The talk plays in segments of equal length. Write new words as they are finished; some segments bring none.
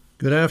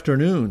Good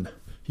afternoon.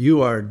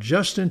 You are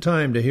just in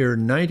time to hear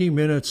 90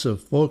 minutes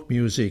of folk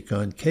music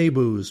on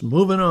KBOO's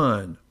Movin'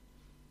 On.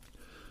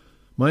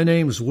 My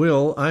name's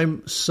Will.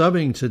 I'm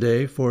subbing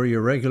today for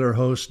your regular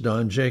host,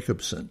 Don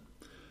Jacobson.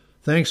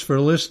 Thanks for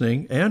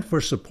listening and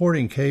for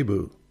supporting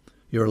KBOO,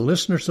 your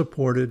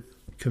listener-supported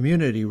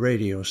community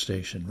radio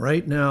station.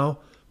 Right now,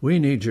 we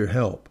need your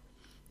help.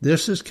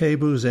 This is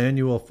KBOO's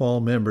annual fall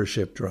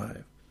membership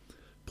drive.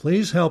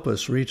 Please help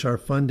us reach our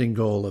funding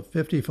goal of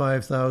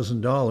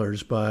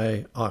 $55,000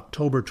 by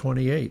October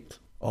 28th.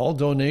 All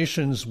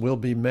donations will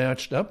be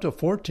matched up to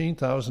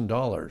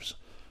 $14,000,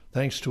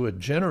 thanks to a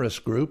generous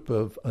group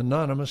of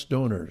anonymous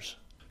donors.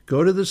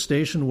 Go to the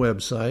station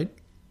website,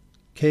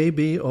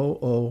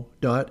 kboo.fm,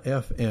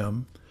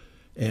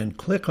 and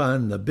click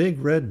on the big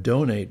red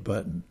donate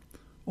button.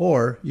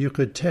 Or you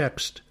could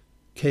text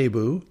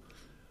KBOO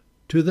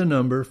to the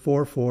number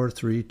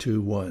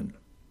 44321.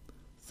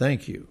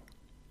 Thank you.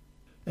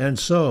 And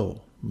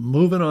so,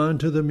 moving on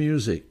to the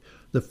music.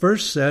 The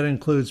first set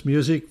includes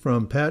music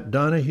from Pat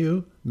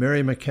Donahue,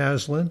 Mary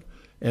McCaslin,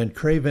 and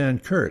Kray Van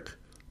Kirk,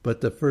 but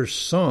the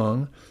first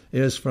song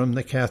is from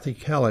the Kathy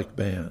Kallick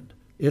Band.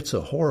 It's a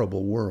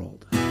Horrible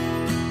World.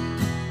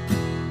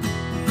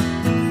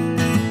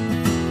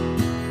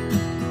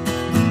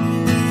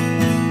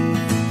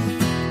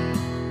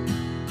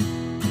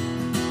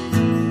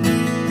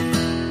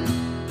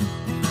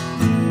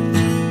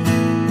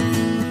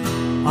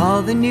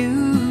 All the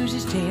news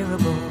is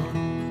terrible.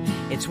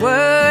 It's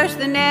worse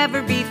than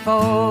ever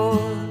before.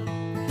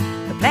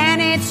 The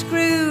planet's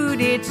screwed,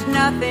 it's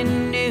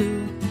nothing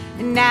new.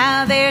 And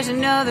now there's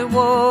another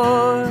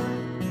war.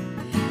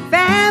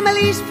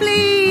 Families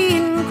flee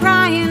and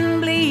cry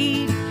and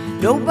bleed.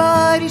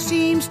 Nobody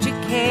seems to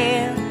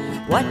care.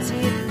 What's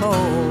it for?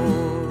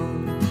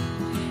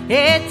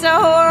 It's a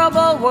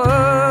horrible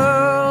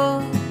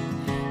world.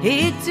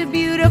 It's a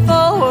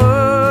beautiful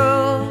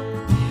world.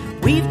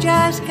 We've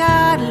just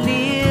gotta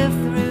live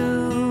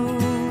through,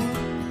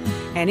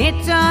 and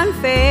it's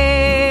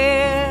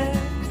unfair.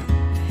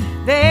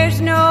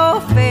 There's no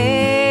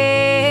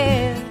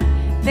fair,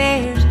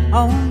 there's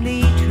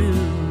only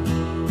true.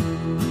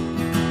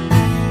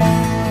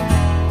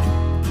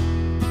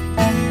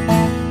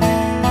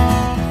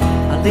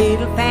 A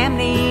little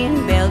family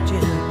in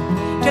Belgium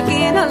took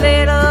in a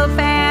little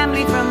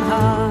family from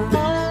Hans.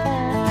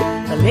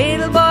 The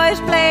little boys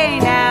play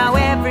now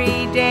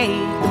every day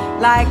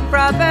like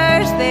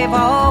brothers they've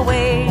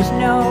always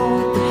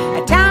known.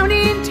 A town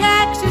in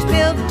Texas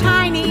built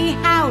tiny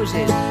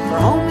houses for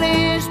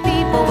homeless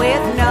people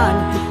with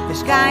none. The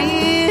sky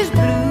is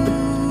blue,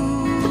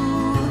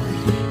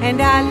 and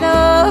I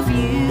love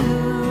you.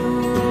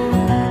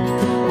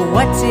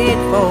 What's it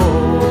for?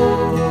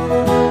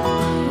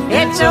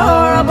 It's a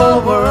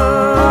horrible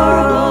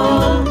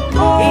world.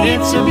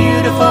 It's a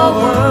beautiful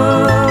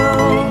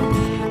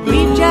world.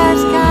 We've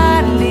just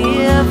got to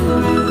live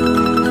through.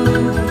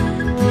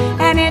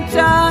 It's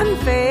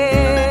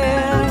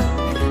unfair,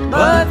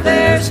 but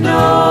there's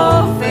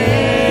no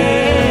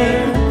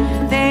fair,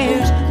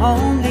 there's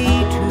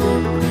only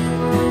true.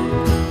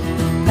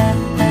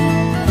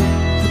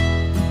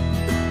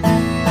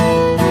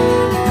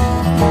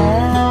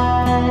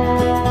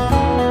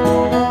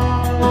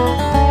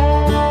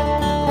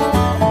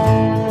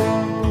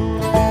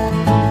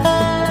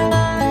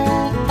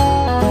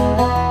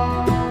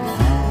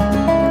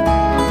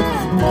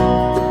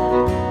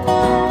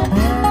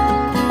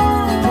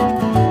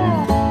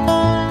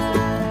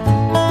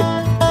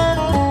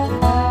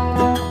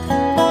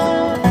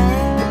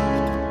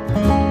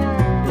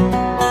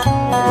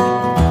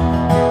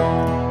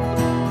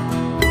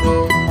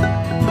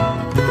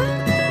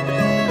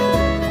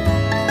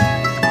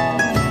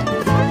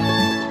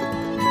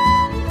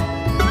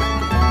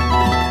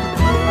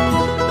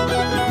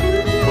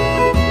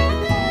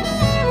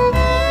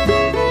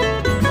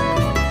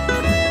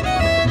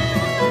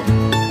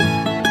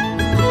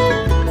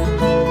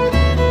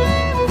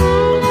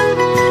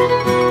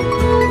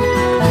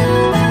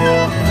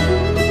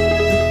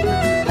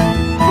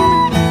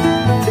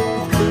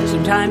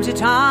 It's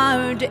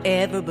hard to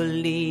ever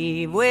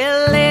believe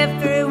we'll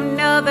live through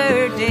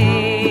another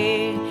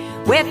day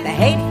with the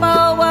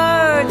hateful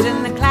words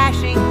and the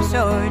clashing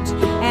swords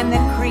and the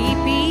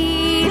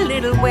creepy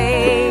little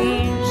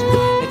ways.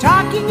 The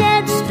talking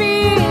heads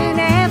spin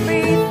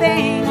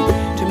everything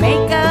to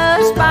make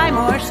us buy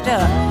more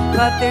stuff,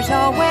 but there's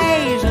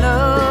always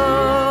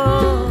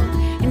love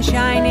and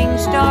shining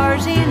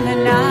stars in the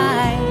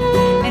night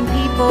and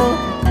people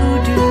who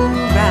do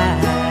right.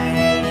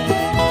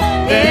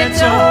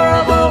 It's a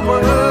horrible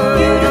world.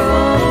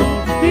 Beautiful,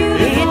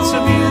 beautiful. It's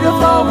a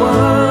beautiful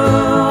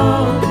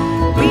world.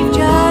 We've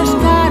just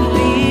got to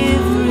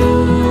live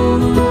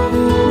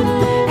through,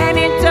 and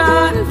it's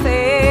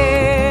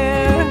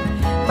unfair,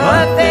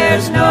 but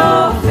there's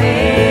no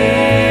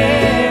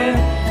fair.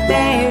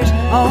 There's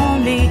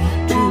only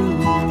true.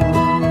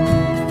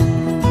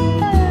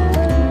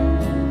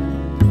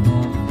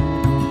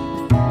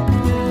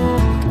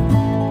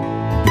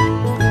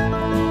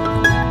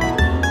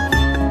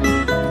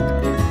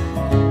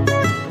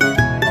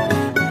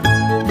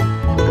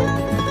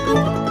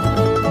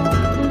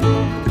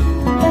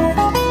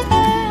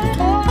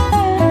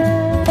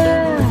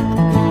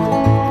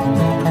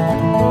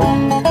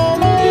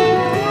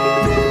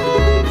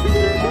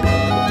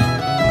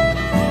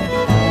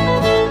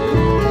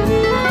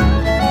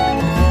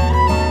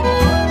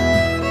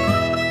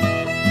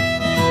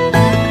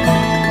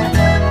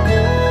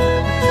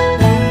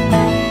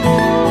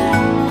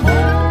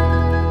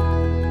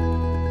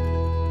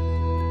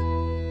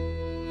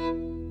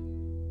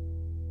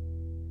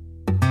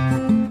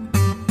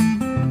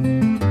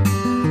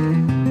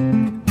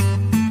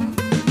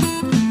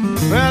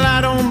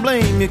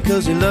 blame you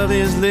 'cause your love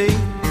is late.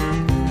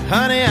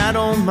 Honey, I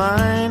don't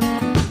mind.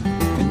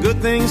 And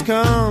good things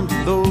come to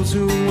those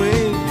who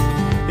wait.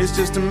 It's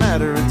just a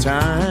matter of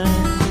time.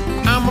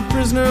 I'm a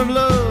prisoner of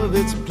love,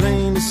 it's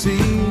plain to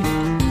see,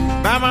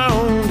 by my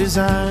own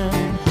design.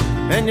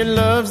 And your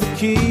love's the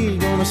key,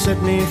 gonna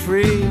set me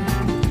free.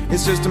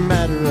 It's just a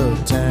matter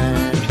of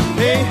time.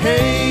 Hey,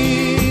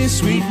 hey,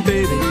 sweet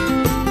baby,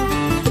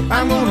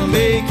 I'm gonna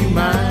make you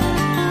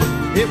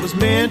mine. It was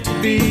meant to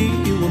be,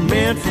 you were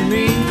meant for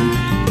me.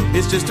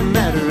 It's just a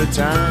matter of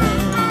time.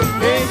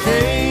 Hey,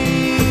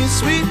 hey,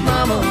 sweet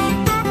mama,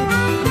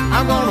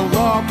 I'm gonna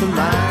walk the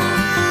line.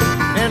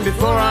 And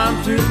before I'm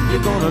through,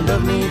 you're gonna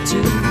love me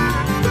too.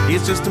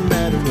 It's just a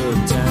matter of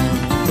time.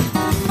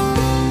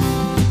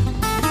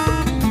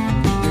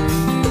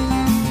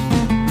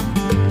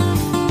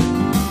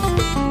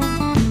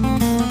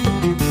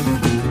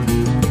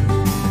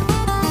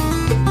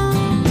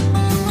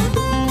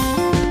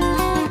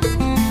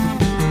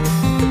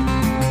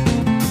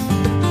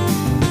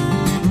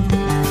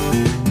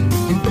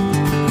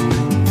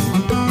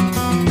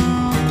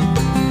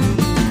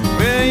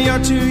 Well,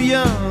 you're too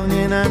young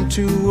and I'm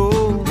too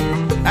old.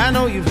 I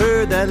know you've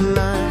heard that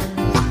line,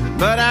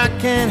 but I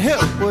can't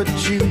help what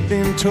you've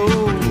been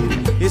told.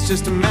 It's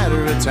just a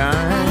matter of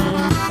time.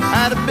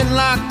 I'd have been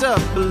locked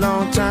up a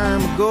long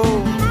time ago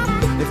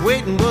if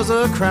waiting was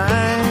a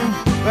crime.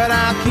 But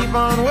I'll keep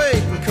on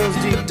waiting 'cause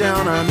deep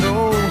down I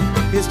know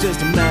it's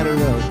just a matter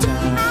of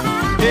time.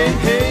 Hey,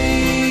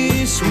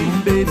 hey, sweet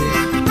baby,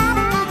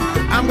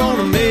 I'm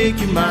gonna make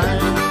you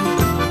mine.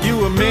 You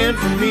were meant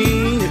for me,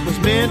 it was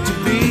meant to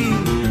be.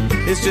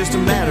 It's just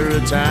a matter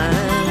of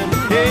time.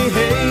 Hey,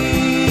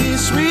 hey,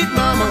 sweet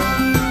mama,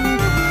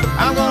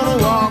 I'm gonna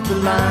walk the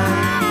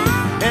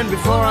line. And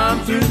before I'm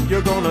through,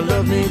 you're gonna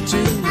love me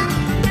too.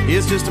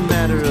 It's just a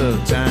matter of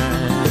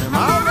time.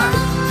 All right.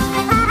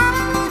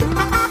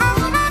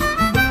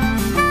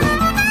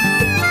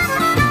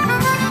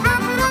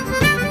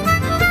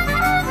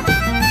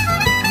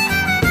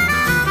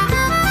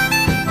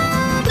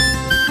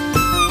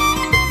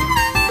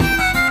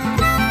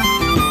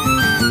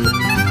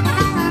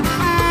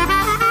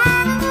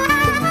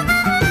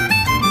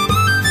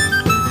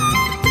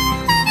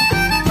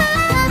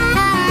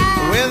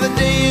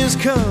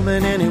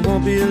 Coming and it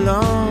won't be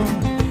long.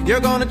 You're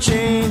gonna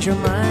change your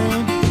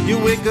mind. You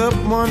wake up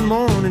one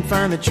morning,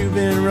 find that you've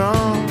been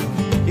wrong.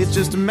 It's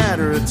just a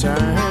matter of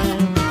time.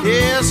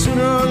 Yeah,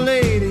 sooner or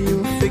later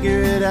you'll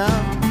figure it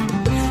out.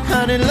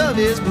 Honey, love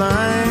is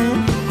blind,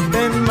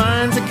 and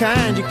mine's the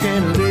kind you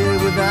can't live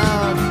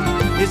without.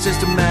 It's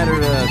just a matter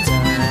of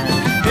time.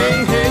 Hey,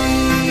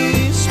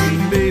 hey,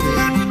 sweet baby,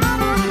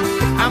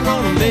 I'm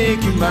gonna make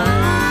you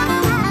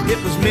mine. It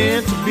was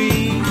meant to be,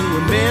 you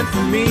were meant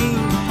for me.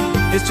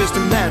 It's just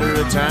a matter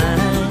of time.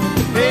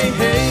 Hey,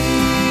 hey,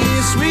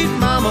 sweet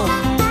mama,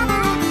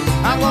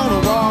 I'm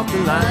gonna walk the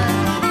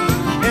line.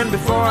 And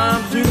before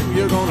I'm through,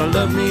 you're gonna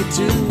love me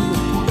too.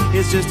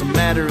 It's just a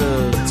matter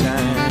of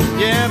time.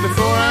 Yeah,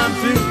 before I'm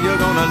through,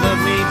 you're gonna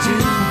love me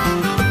too.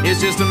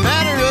 It's just a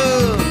matter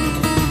of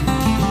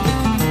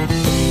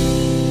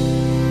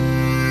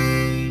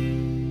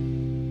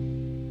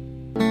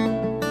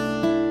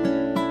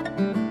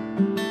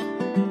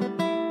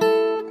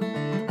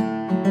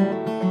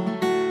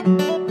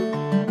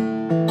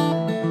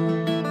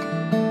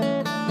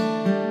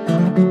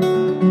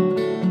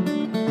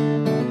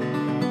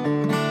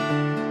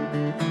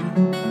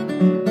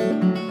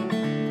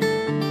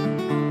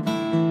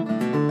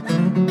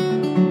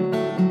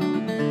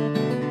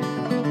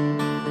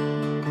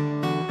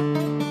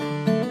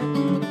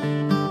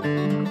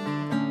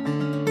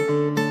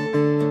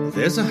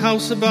There's a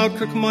house about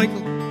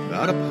Kirkmichael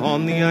out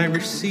upon the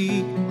Irish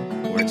Sea,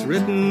 where it's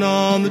written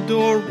on the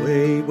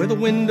doorway where the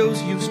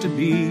windows used to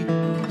be,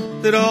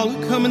 that all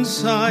who come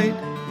inside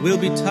will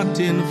be tucked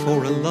in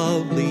for a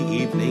lovely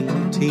evening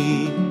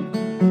tea.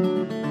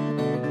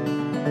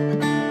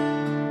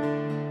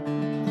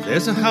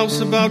 There's a house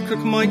about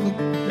Kirkmichael,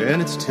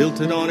 and it's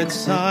tilted on its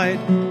side,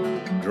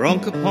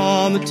 drunk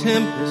upon the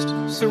tempest,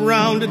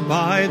 surrounded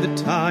by the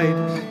tide,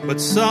 but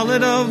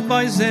solid of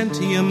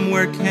Byzantium,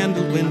 where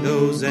candle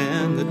windows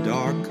and the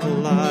dark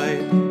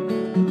collide.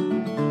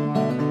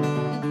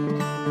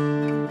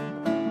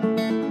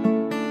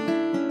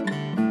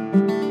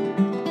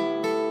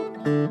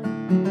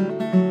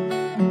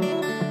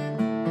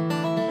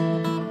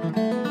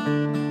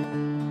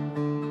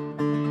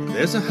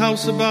 There's a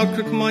house about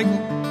Kirkmichael,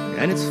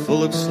 and it's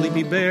full of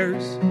sleepy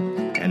bears,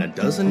 and a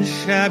dozen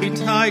shabby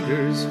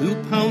tigers who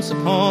pounce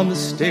upon the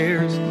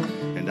stairs.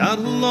 And out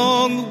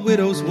along the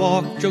widow's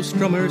walk, Joe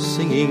Strummer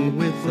singing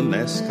with the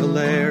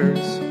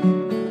mescalaires.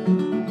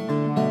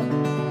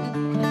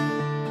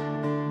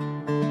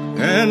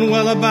 And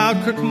well about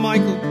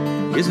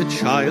Kirkmichael is a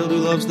child who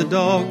loves the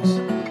dogs,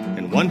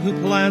 and one who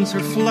plants her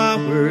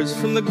flowers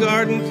from the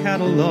garden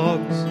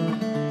catalogues,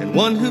 and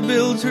one who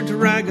builds her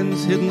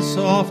dragons hidden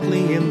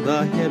softly in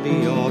the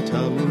heavy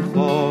autumn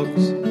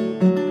fogs.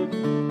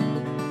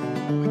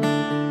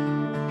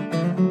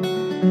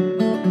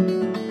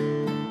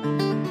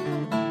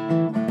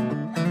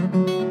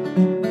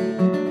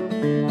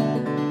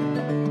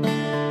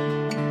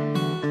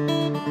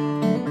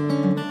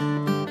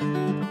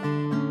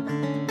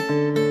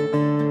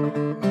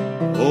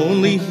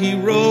 Only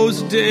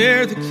heroes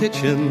dare the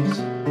kitchens,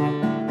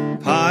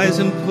 pies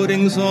and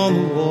puddings on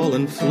the wall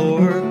and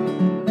floor.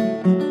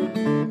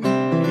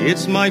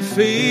 It's my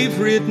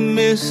favorite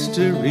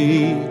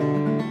mystery,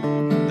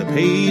 the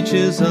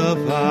pages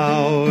of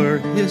our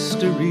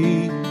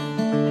history.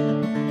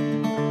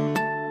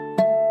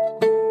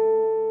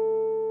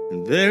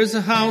 There's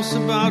a house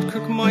about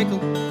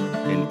Kirkmichael,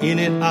 and in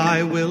it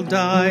I will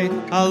die.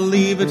 I'll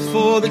leave it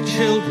for the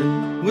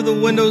children, with the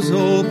windows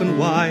open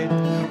wide.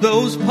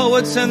 Those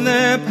poets and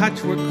their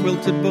patchwork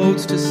quilted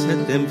boats to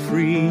set them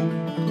free.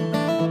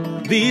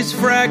 These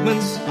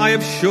fragments I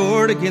have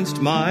shored against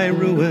my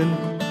ruin,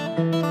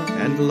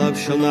 and love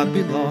shall not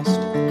be lost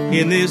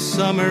in this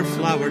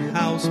summer-flowered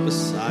house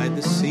beside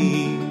the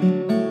sea.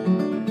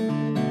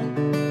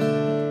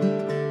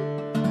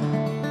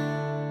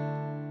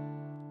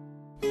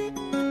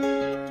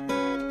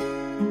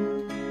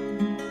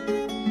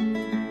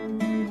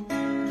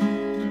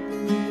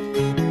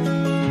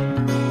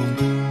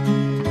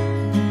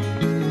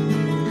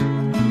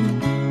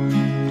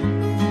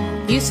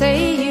 You say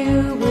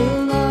you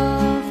will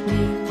love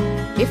me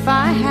if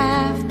I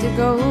have to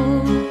go.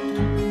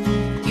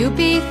 You'll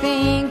be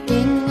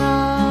thinking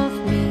of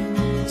me,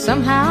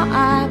 somehow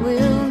I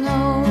will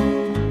know.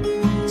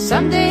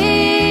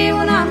 Someday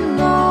when I'm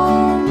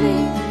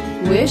lonely,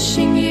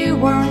 wishing you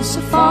weren't so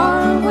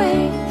far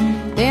away,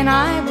 then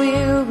I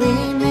will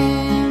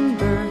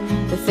remember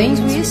the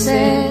things we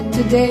said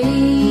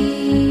today.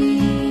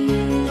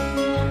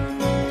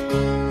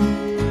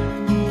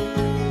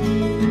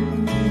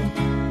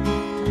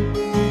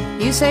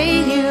 You say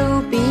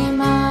you'll be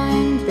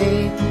mine,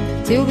 babe,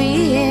 till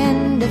the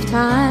end of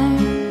time.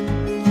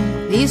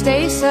 These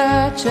days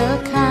such a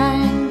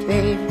kind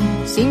babe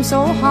seems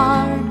so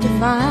hard to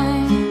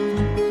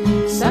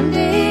find.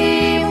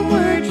 Someday when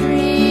we're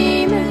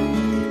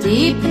dreaming,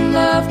 deep in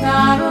love,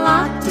 not a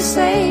lot to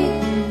say,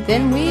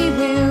 then we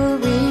will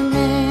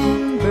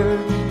remember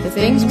the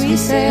things we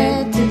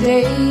said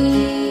today.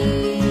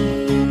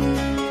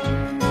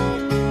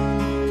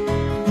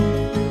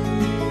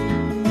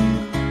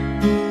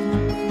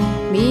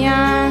 Me,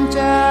 I'm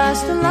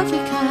just a lucky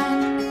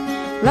kind,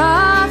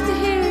 love to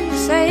hear you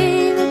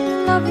say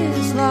that love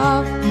is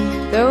love,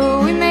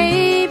 though we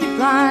may be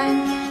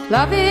blind.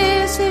 Love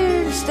is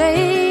here to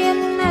stay,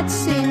 and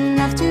that's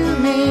enough to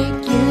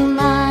make you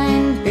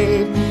mine,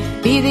 babe.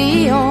 Be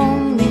the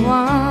only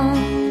one.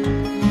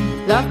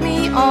 Love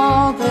me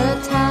all the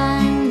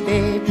time,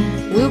 babe.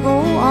 We'll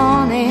go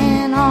on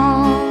and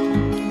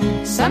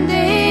on.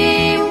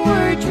 Someday when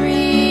we're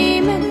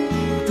dreaming,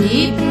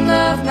 deep in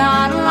love,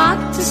 not a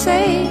lot to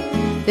say,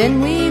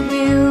 then we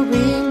will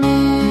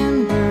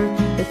remember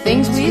the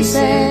things we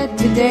said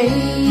today.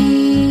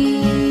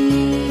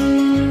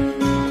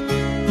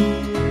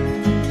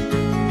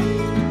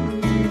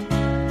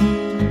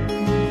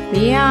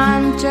 Me,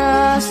 I'm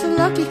just a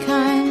lucky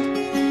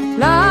kind,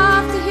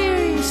 love to hear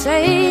you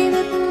say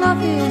that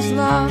love is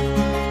love,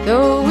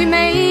 though we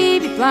may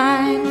be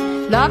blind.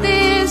 Love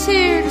is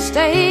here to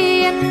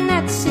stay, and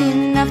that's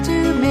enough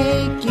to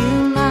make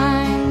you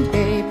mine,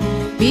 babe.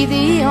 Be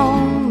the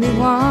only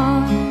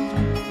one.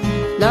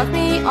 Love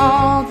me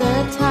all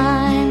the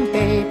time,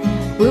 babe.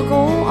 We'll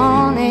go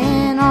on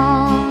and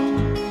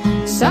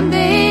on.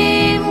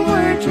 Someday when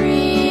we're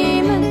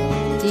dreaming,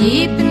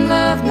 deep in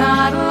love,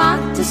 not a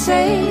lot to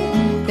say,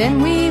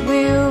 then we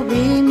will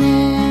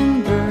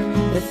remember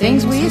the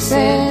things we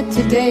said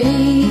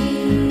today.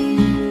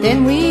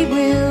 Then we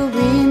will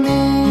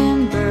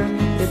remember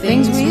the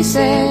things we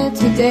said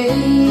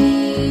today.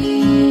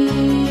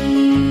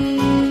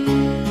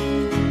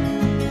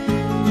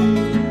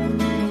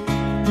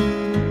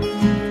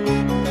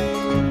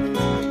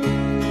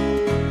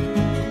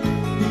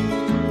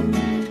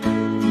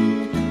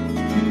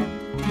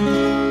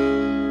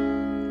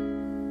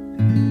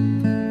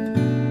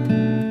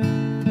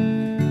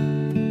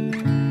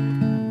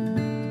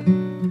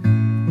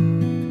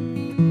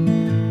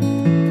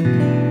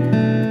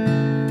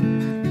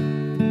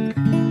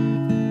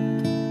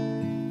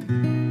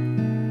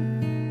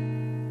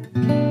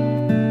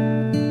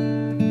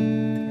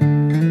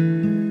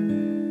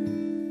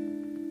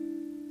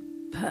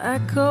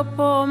 Pack up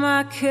all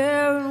my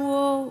care and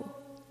woe,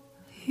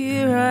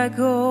 here I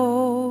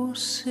go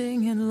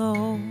singing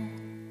low.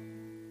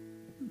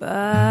 Bye,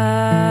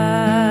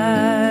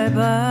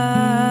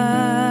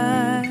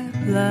 bye,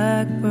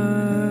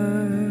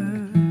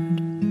 blackbird,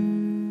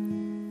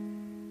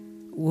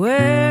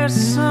 where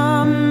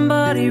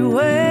somebody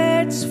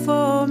waits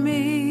for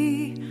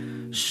me,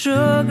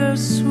 sugar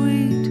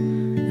sweet,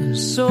 and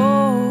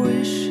so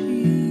is she.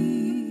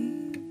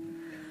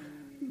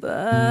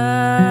 Bye.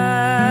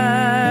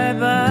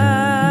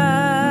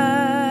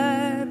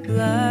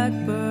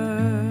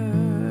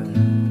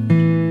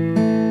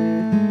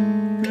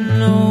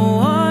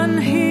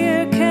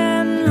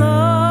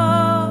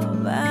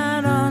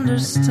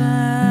 Understand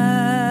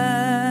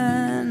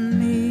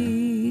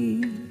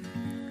me.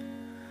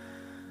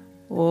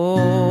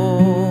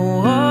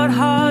 Oh, what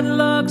hard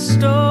luck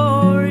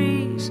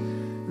stories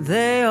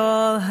they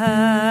all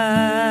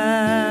hand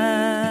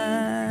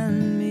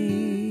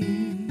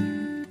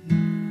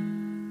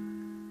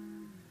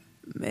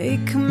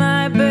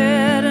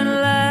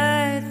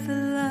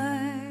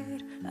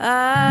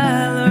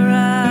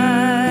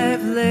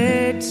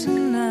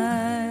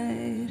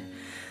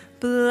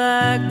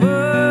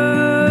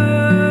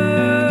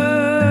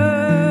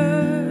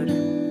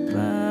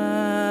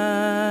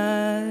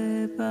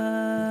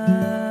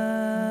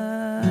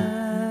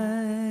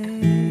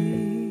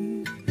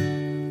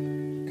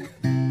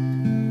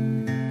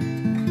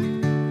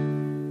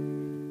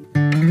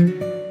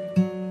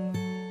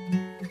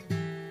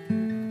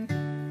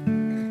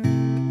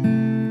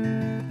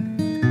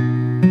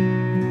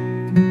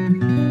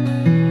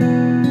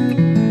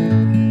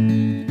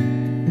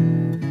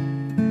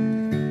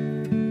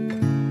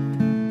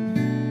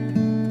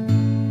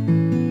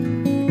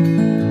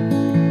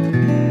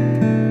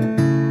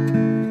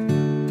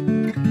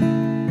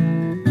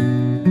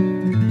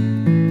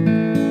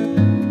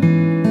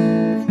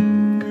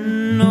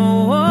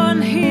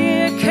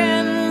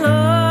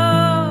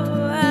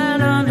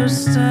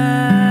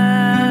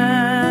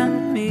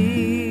understand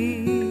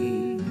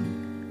me.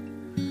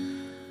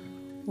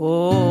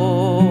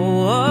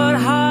 Oh, what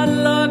hot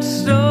love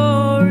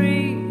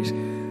stories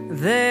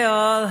they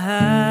all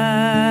hand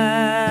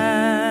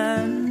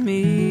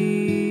me.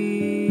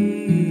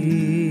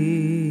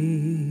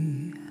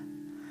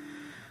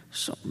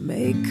 So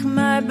make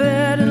my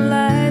bed and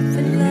light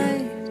the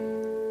light.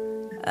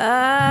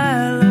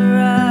 I'll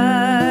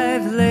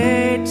arrive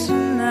late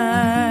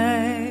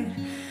tonight.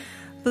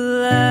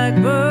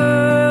 Blackbird,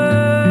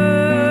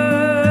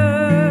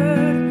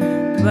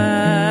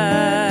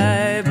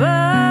 bye bye.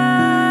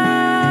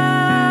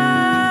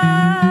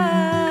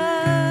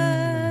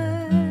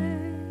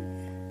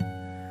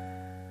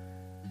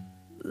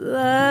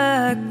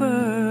 Blackbird,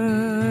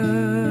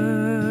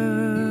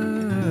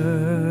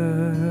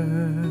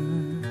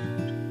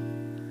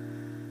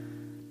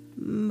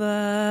 bye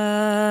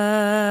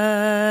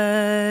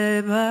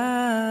bye.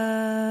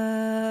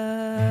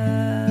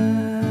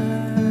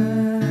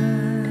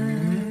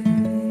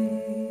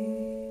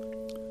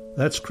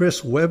 That's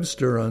Chris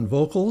Webster on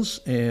vocals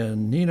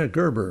and Nina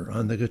Gerber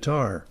on the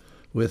guitar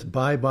with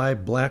Bye Bye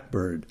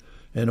Blackbird,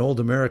 an old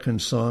American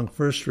song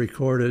first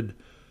recorded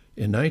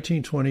in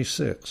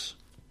 1926.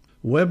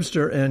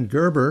 Webster and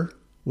Gerber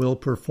will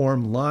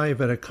perform live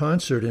at a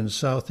concert in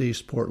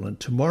Southeast Portland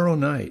tomorrow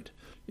night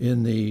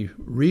in the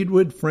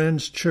Reedwood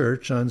Friends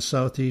Church on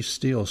Southeast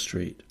Steel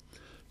Street.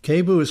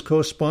 KBOO is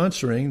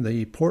co-sponsoring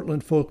the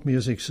Portland Folk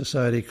Music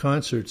Society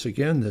concerts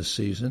again this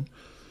season.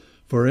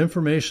 For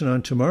information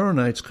on tomorrow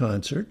night's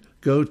concert,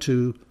 go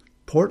to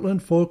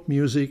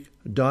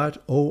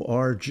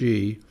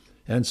portlandfolkmusic.org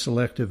and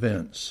select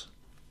events.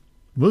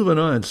 Movin'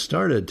 On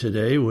started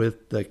today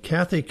with the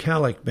Kathy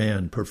Kallick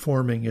Band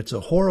performing It's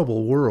a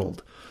Horrible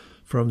World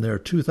from their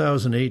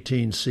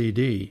 2018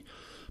 CD.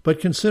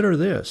 But consider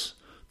this,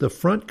 the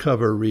front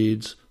cover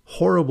reads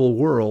Horrible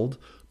World,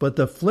 but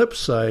the flip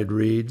side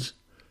reads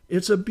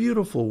It's a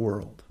Beautiful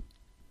World.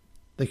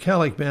 The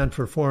Kallick Band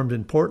performed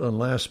in Portland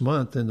last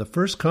month in the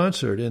first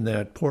concert in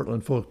that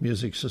Portland Folk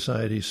Music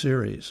Society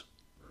series.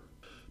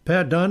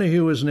 Pat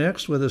Donahue is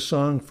next with a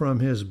song from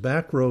his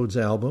Backroads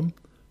album,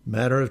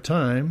 Matter of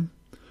Time.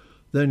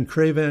 Then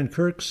Kray Van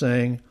Kirk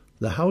sang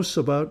The House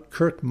About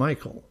Kirk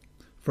Michael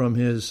from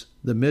his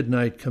The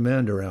Midnight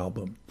Commander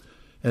album.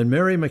 And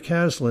Mary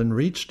McCaslin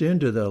reached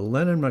into the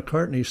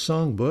Lennon-McCartney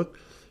songbook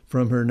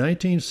from her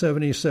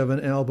 1977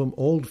 album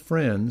Old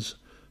Friends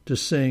to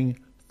sing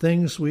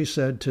Things We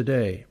Said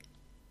Today.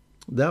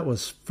 That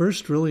was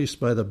first released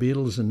by the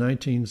Beatles in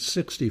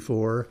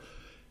 1964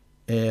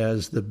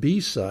 as the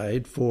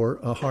B-side for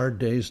A Hard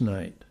Day's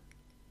Night.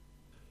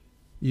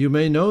 You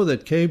may know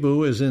that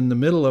KBOO is in the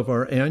middle of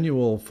our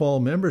annual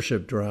fall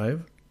membership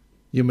drive.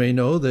 You may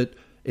know that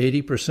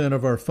 80%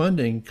 of our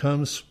funding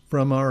comes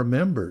from our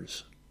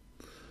members.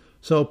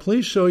 So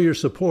please show your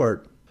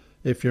support.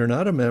 If you're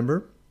not a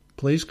member,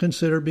 please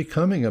consider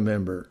becoming a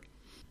member.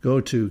 Go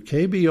to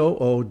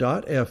kboo.fm/give.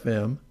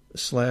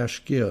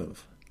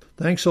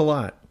 Thanks a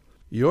lot.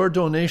 Your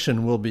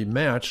donation will be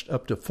matched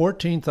up to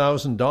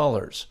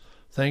 $14,000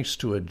 thanks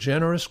to a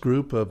generous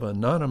group of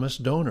anonymous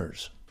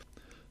donors.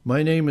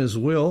 My name is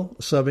Will,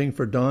 subbing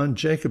for Don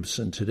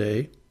Jacobson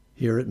today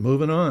here at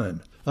Movin'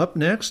 On. Up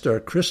next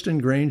are Kristen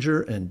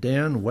Granger and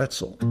Dan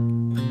Wetzel.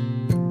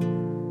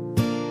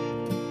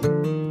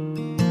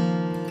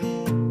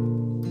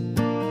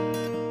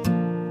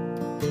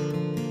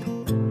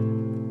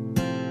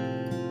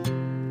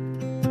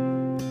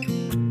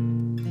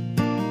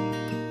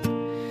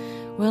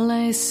 Well,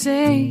 they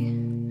say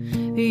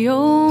the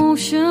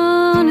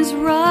ocean is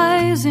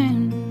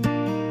rising.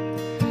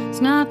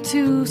 It's not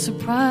too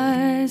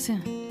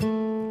surprising,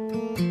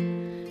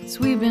 as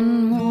we've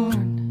been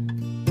warned.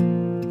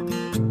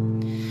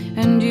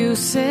 And you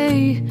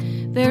say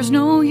there's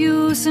no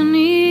use in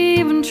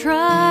even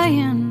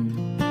trying,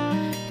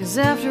 'cause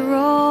after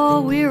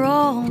all, we're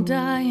all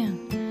dying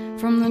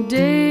from the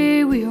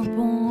day we were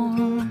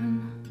born.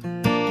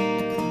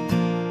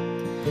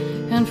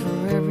 And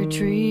for every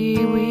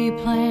tree we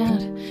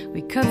plant,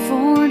 we cut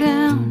 4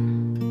 down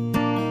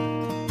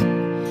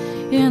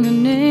in the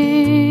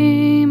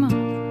name of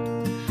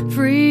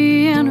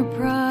free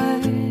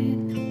enterprise.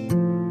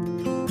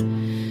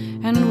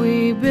 And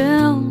we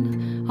build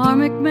our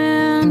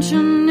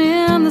McMansion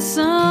in the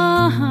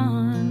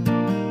sun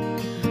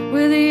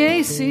with the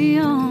AC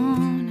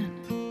on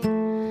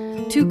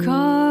and 2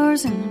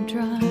 cars in the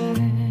drive.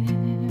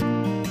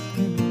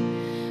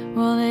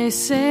 Well, they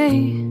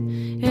say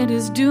it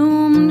is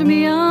doomed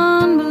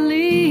beyond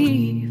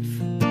belief.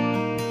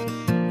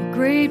 The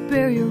Great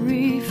Barrier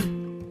Reef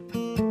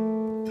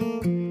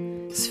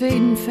is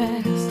fading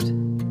fast,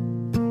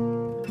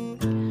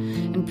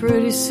 and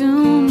pretty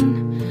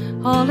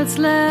soon all that's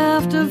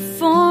left of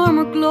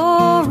former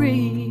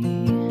glory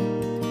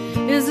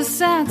is a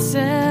sad,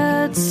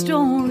 sad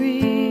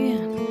story,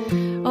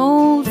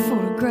 old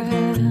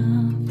photographs.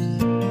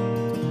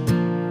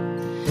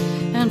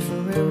 And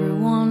for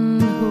everyone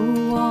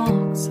who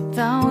walks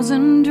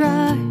 1,000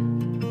 drive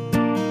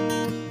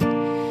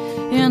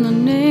in the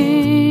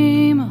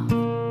name of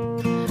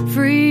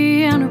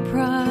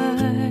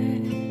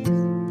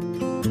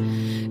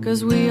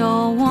 'cause we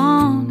all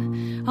want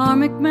our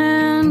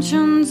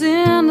McMansions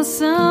in the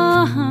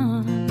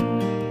sun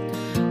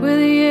with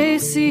the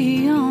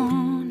AC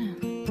on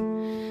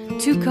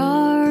and 2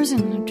 cars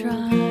in the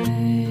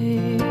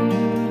drive.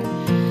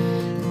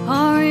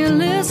 Are you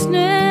listening?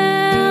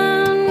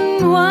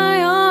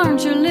 Why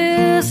aren't you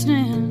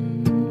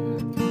listening?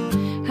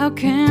 How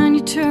can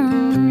you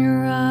turn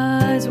your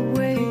eyes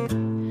away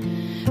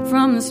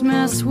from this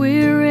mess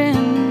we're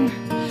in?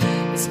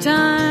 It's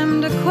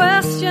time to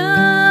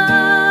question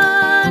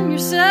your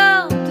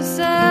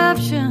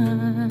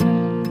self-deception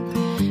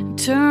and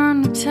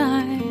turn the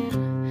tide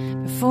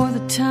before the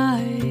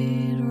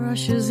tide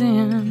rushes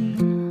in.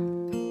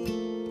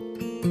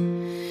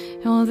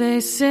 Oh, they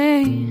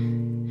say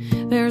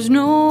there's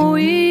no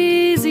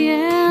easy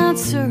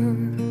answer.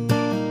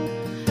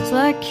 It's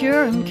like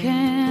curing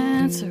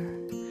cancer,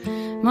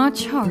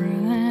 much harder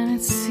than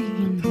it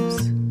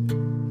seems.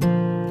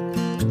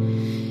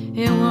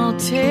 It will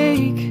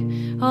take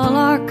all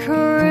our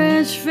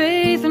courage,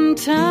 faith, and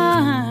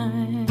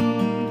time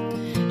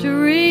to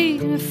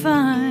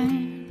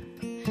redefine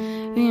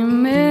the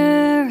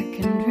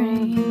American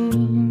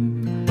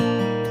dream.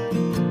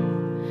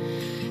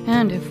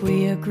 And if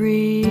we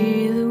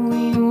agree that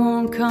we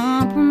won't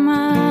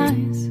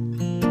compromise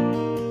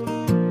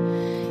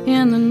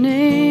in the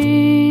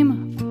name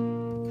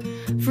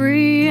of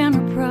free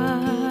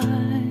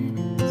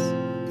enterprise,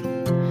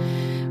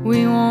 we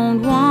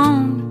won't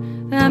want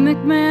that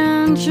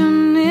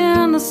McMansion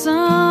in the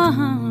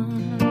sun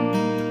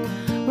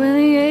with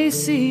the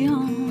AC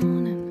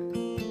on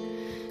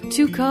and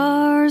 2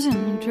 cars in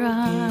the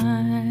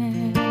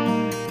drive.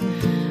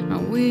 No,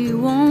 we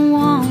won't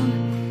want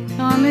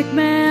our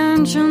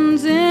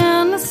McMansions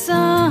in the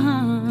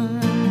sun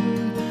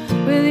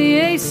with the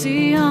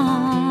AC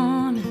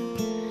on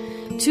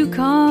and 2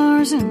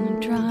 cars in the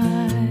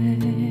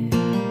drive.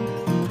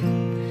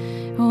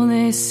 Oh,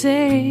 they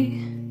say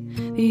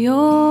the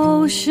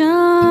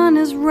ocean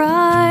is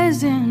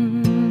rising.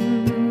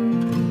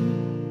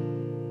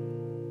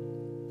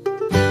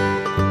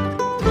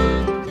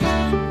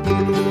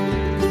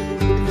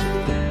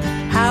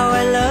 How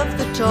I love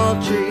the tall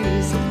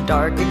trees,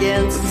 dark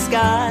against the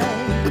sky.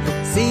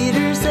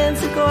 Cedars and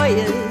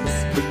sequoias,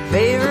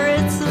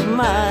 favorites of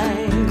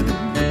mine.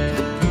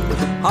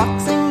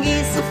 Hawks and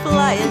geese are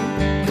flying,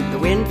 the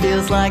wind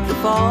feels like the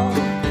fall,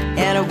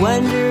 and I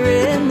wonder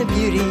in the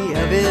beauty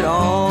of it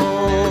all.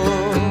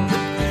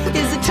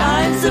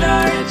 Times that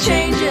aren't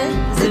changing,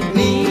 is it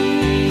me?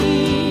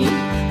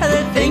 Are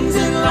there things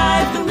in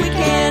life that we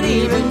can't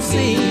even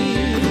see?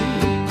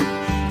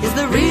 Is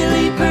there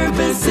really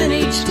purpose in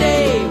each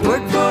day,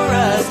 work for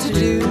us to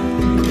do?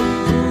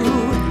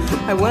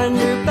 I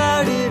wonder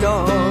about it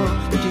all,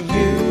 do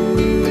you?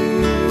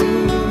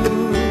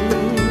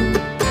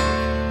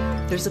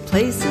 There's a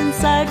place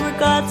inside where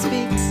God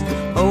speaks,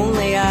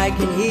 only I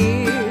can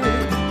hear,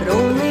 but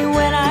only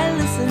when I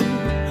listen,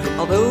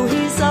 although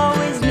He's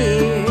always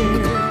near.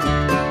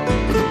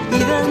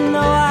 Even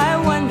though I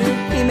wonder,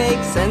 He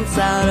makes sense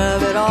out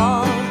of it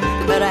all,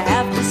 but I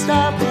have to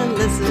stop and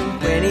listen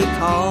when He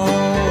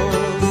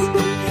calls.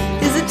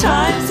 Is it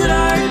times that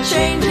aren't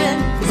changing?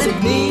 Is it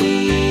me?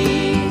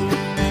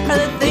 Are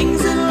there things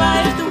in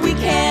life that we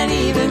can't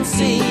even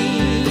see?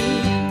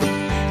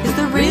 Is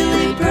there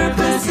really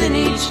purpose in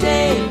each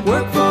day,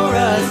 work for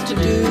us to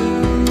do?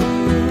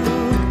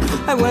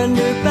 I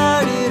wonder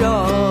about it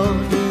all.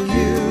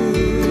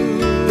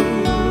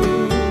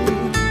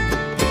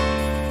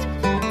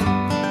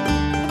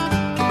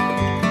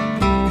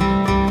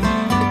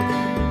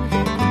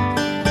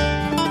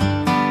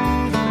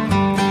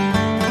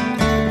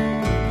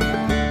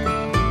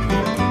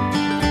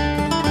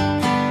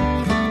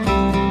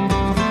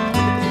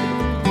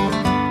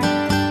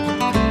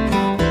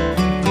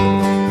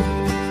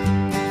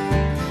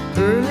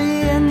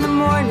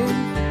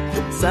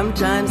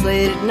 Sometimes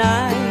late at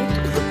night,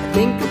 I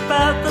think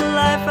about the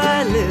life I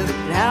live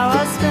and how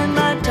I spend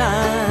my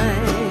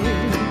time.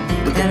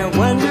 And I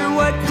wonder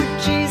what would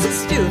Jesus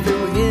do if it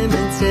were Him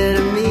instead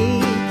of me.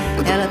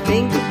 And I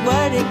think of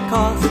what it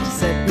costs to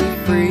set me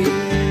free.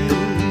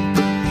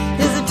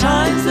 Is it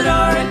times that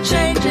aren't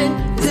changing?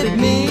 Is it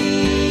me?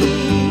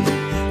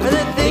 Are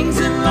there things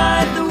in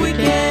life that we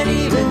can't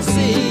even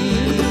see?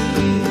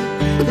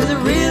 Is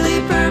there really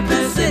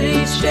purpose in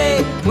each day,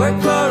 work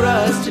for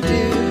us to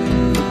do?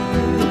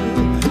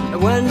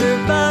 Wonder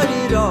about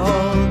it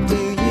all, do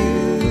you?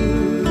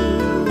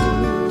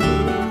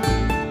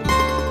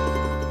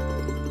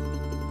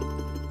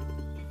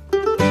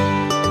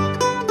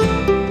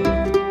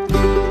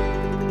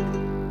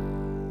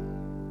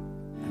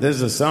 This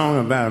is a song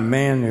about a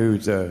man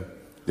who's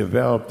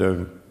developed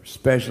a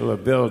special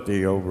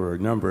ability over a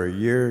number of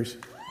years.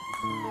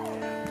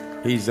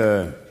 He's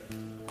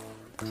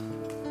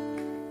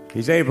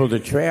able to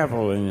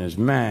travel in his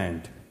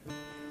mind,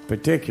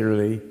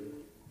 particularly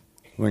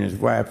when his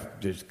wife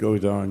just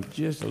goes on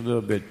just a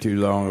little bit too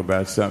long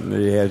about something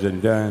that he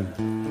hasn't done.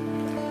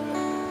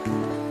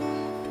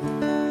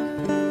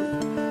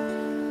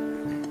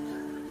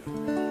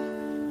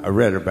 I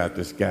read about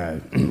this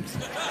guy.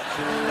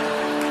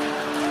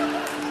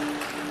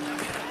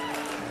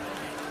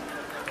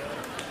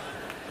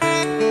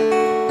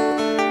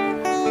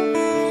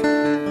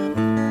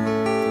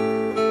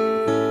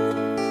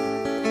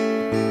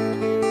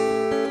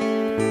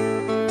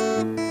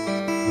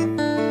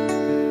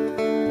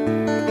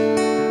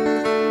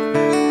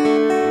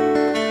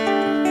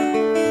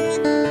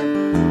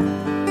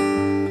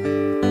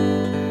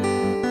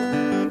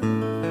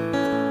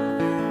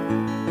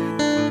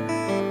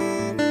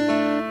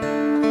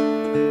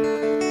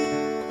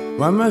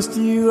 Why must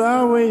you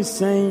always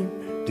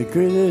seem to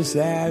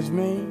criticize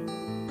me?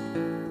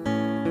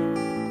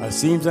 It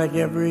seems like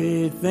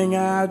everything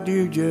I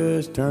do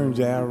just turns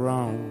out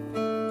wrong.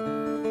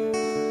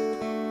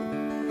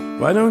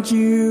 Why don't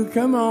you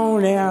come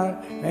on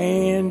out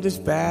and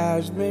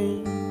despise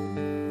me,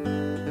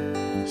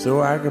 so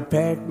I could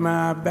pack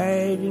my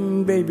bag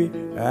and baby,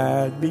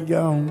 I'd be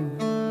gone.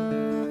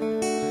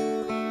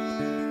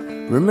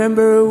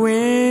 Remember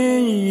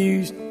when you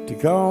used to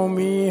call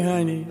me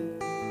honey?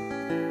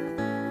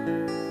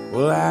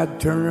 Well, I'd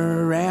turn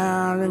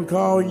around and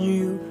call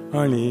you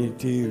honey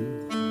too.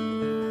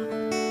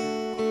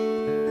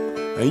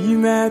 You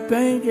might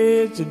think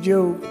it's a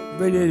joke,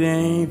 but it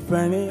ain't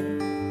funny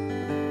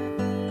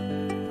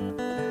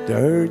to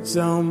hurt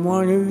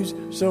someone who's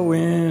so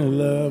in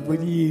love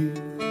with you.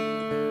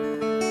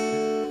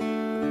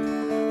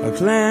 A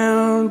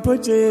clown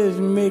puts his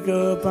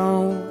makeup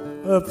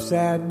on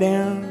upside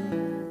down,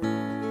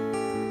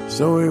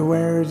 so he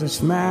wears a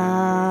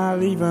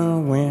smile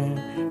even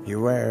when he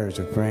wears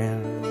a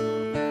frown.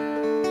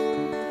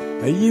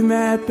 You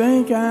might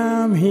think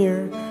I'm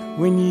here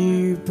when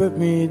you put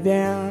me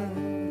down,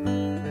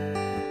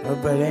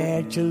 but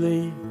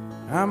actually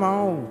I'm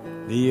on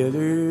the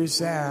other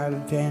side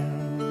of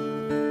town.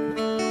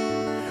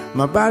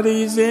 My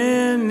body's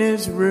in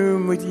this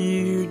room with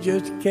you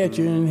just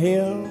catching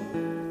hell,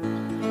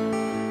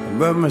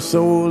 but my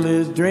soul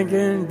is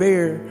drinking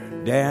beer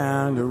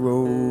down the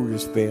road a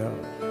spell.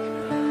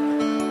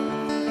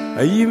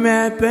 You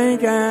might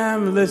think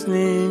I'm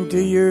listening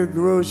to your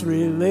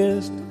grocery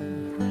list,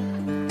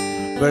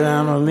 but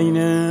I'm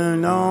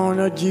leaning on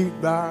a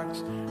jukebox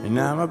and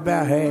I'm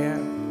about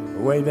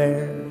halfway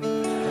there.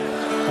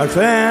 A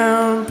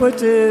clown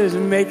puts his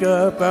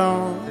makeup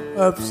on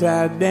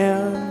upside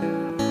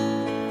down,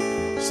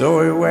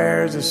 so he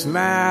wears a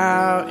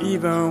smile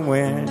even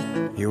when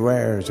he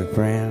wears a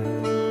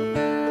frown.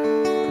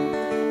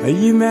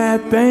 You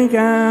might think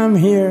I'm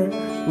here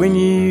when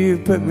you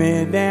put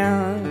me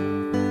down,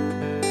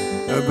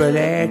 but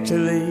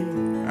actually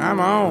I'm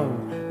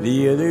on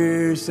the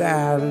other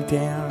side of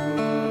town.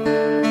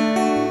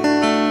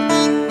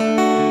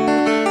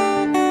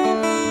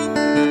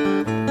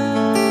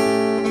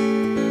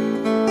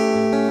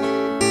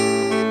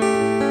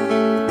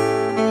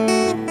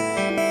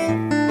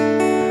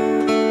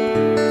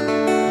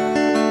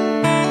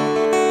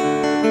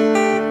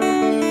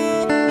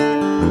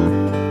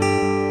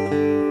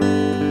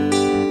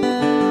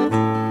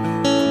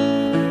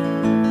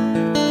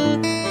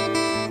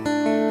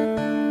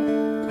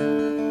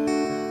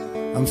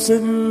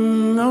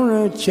 Sitting on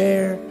a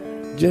chair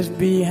just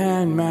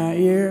behind my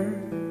ear,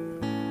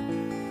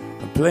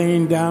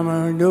 playing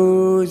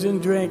dominoes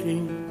and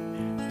drinking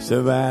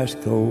some ice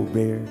cold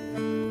beer.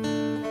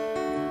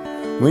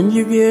 When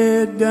you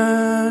get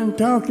done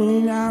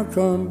talking, I'll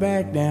come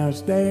back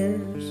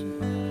downstairs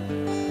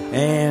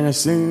and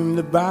assume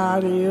the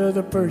body of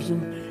the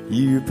person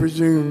you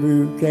presume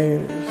who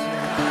cares.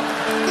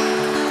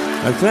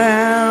 A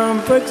clown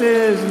puts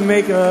his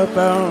makeup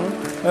on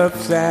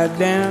upside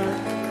down,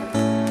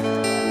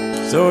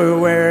 so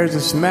he wears a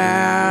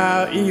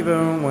smile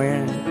even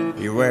when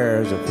he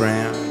wears a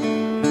frown.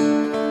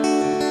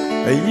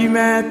 You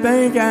might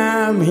think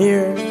I'm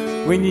here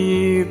when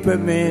you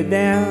put me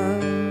down,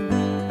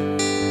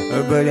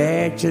 but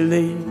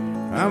actually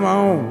I'm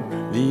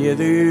on the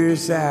other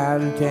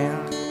side of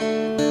town.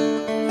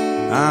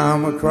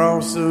 I'm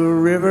across the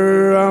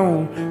river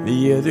on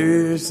the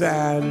other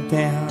side of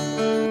town.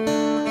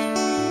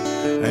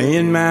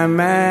 In my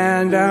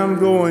mind I'm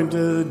going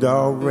to the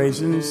dog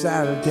racing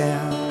side of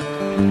town.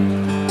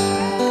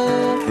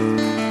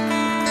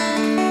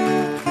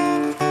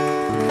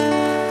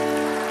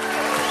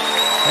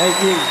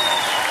 Thank you.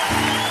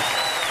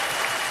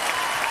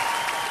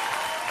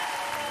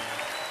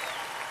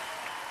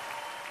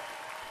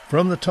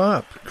 From the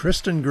top,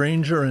 Kristen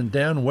Granger and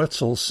Dan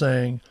Wetzel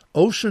sang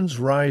Oceans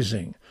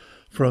Rising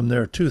from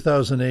their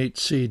 2008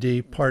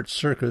 CD, Part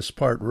Circus,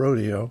 Part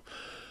Rodeo.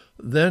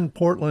 Then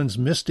Portland's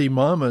Misty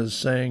Mamas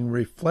sang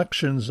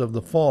Reflections of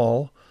the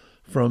Fall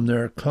from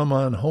their Come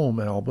On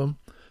Home album.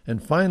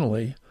 And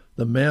finally,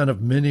 the man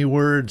of many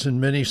words and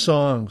many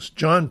songs,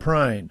 John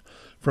Prine,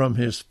 from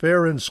his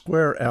Fair and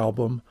Square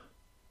album,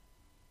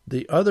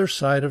 The Other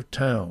Side of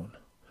Town.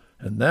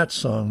 And that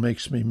song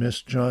makes me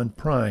miss John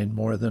Prine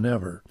more than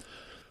ever.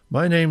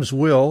 My name's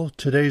Will,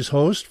 today's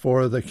host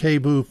for the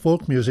KBOO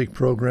folk music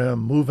program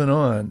Movin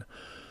On.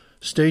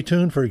 Stay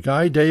tuned for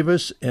Guy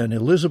Davis and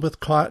Elizabeth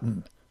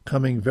Cotton,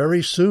 coming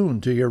very soon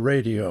to your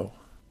radio.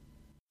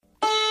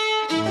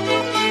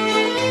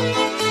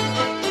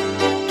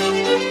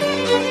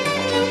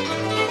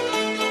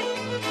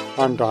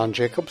 I'm Don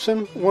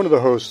Jacobson, one of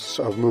the hosts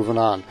of Movin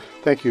On.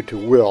 Thank you to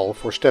Will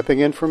for stepping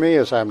in for me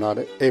as I'm not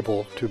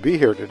able to be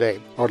here today.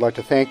 I would like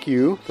to thank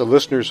you, the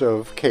listeners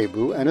of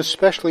KBOO, and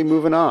especially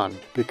Movin On,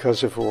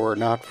 because if it were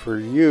not for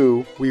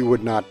you, we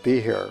would not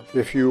be here.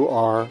 If you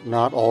are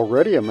not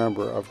already a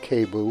member of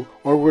KBOO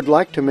or would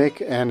like to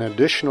make an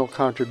additional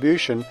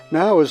contribution,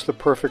 now is the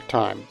perfect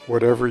time,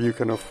 whatever you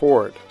can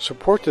afford.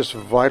 Support this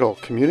vital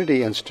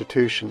community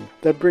institution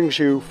that brings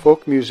you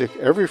folk music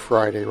every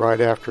Friday right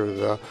after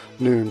the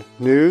noon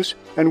news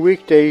and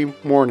weekday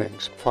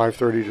mornings,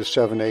 5:30 to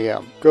 7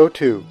 a.m. Go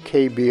to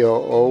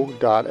kboo.fm/give,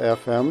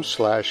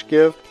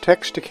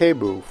 text to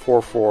KBOO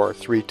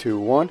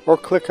 44321, or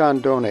click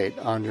on Donate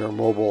on your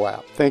mobile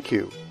app. Thank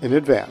you in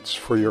advance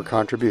for your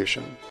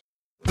contribution.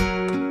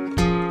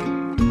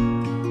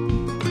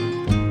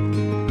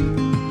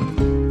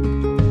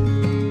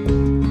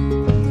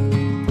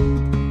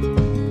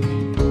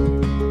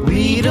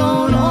 We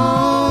don't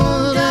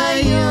all die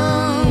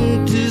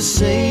young to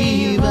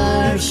save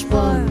our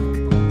spark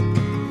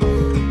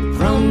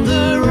from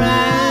the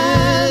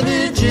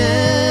ravages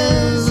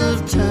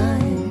of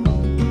time,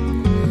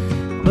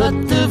 but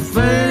the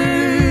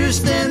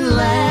first and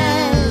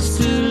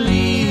last to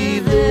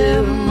leave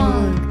their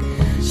mark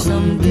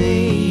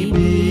someday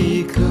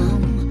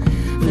become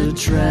the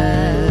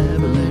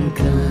traveling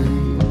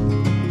kind.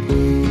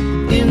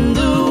 In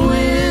the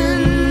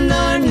wind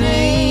our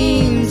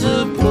names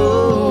of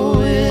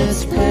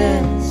poets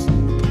pass.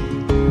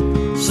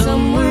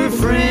 Some were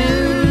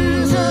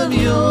friends of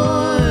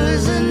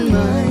yours and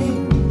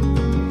mine,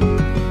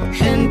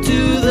 and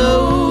to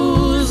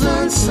those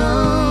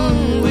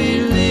unsung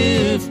we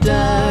lift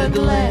our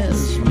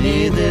glass.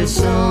 May their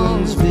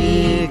songs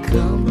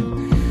become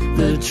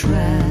the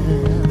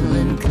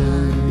traveling kind.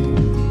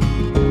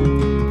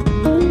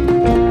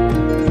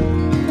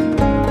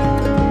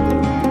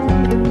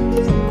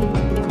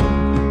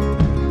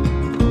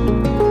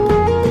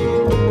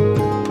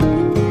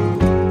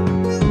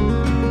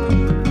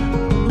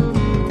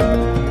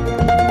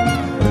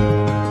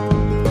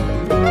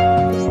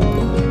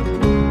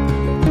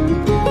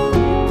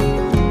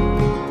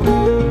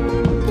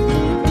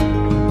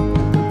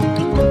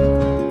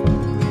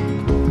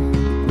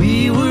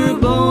 We were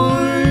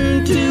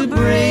born to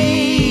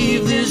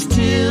brave this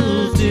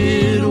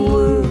tilted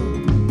world,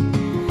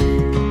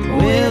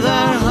 with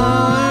our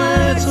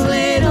hearts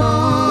laid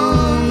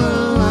on the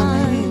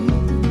line.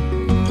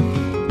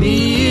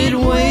 Be it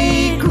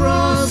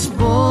Waycross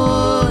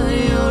boy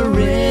or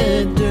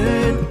red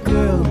dirt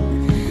girl,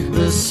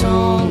 the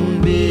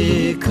song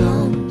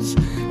becomes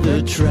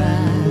the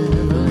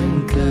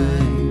traveling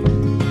kind.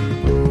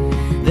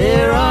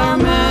 There are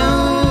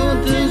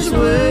mountains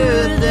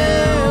worth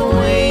their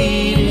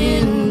weight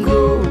in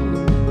gold.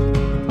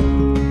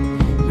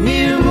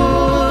 Mere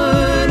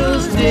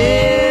mortals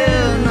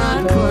dare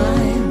not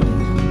climb.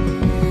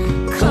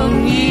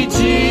 Come ye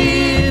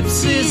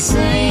gypsy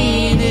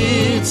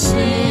sainted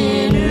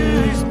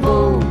sinners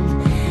bold,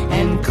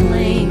 and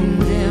claim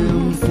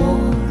them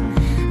for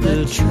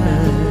the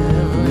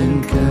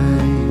traveling kind.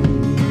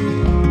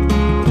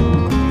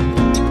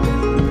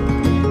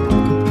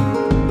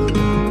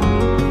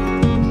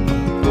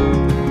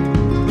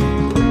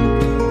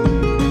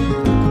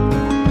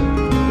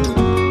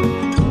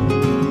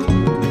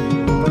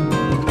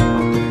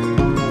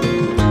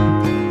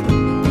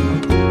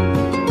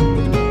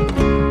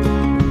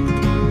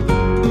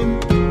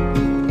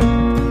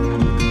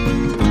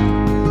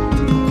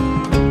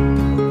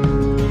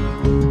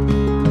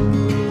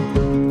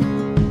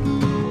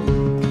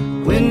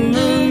 When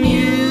the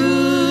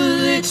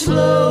music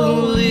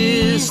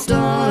slowly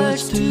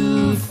starts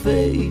to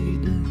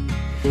fade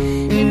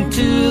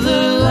into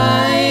the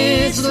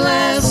light's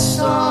last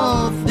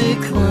soft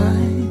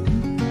decline,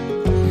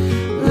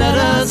 let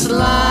us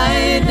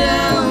lie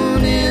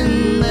down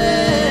in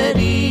that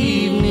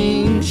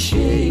evening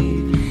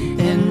shade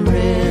and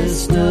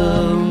rest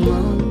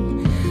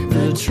among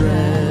the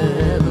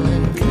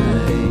traveling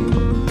kind.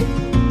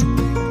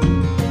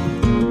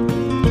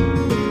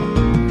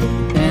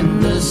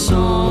 And the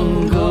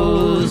song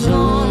goes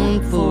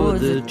on for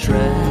the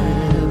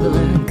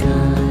traveling kind.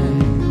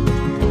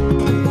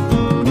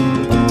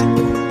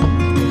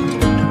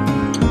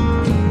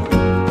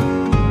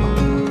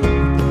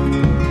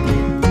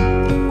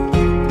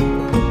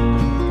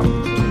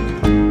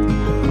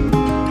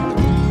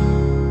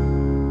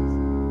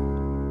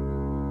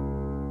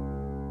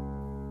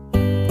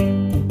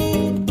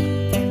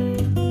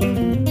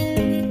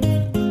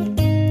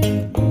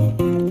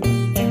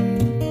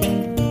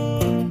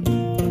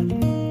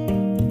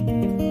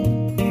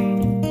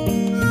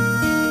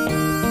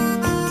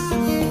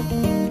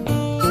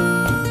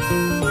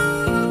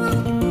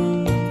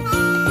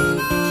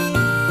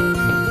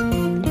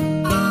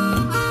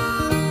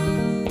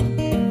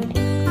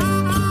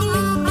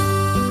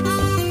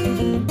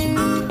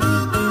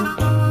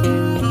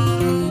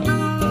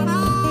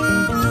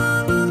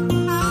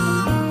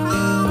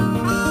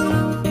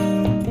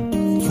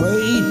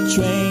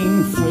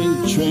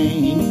 Freight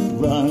train,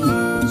 run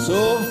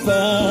so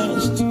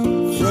fast.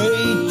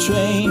 Freight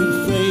train,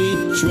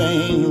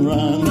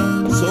 run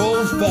so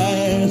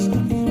fast.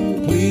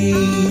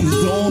 Please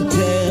don't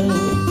tell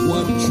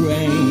what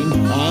train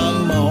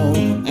I'm on,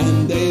 and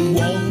they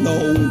won't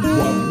know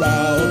what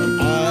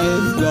route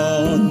I've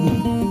gone.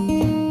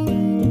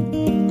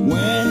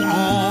 When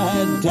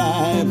I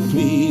die,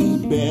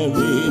 please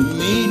bury me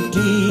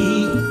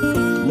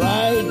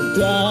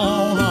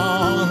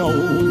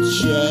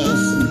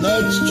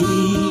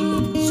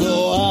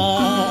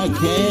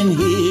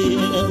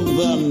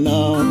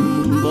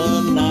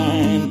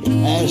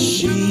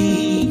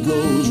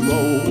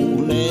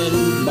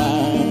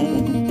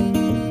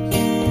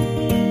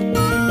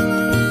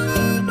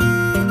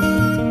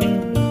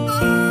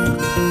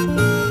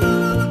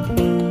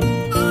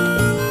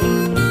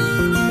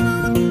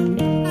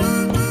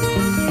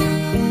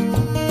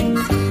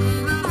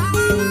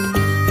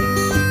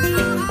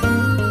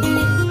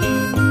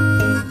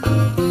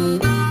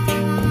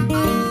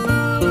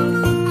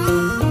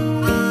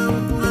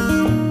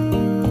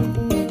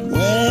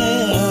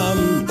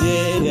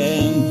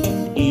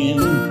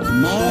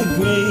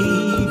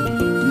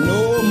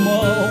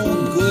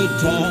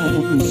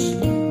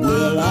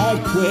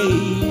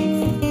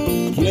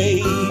grave.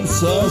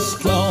 Place a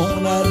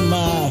stone at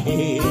my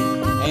head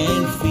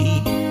and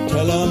feet.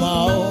 Tell them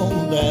all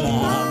that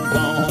I'm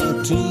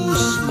gone to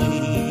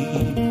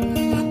sleep.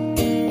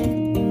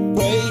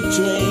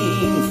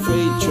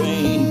 Freight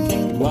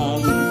train,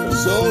 run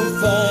so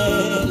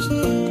fast.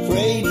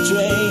 Freight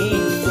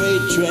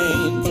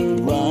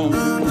train, run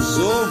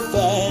so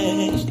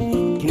fast.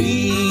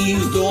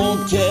 Please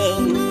don't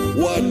tell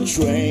what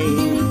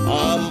train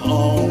I'm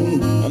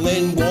on, and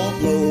they won't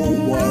know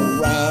what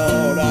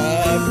route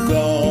I've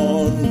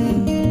gone.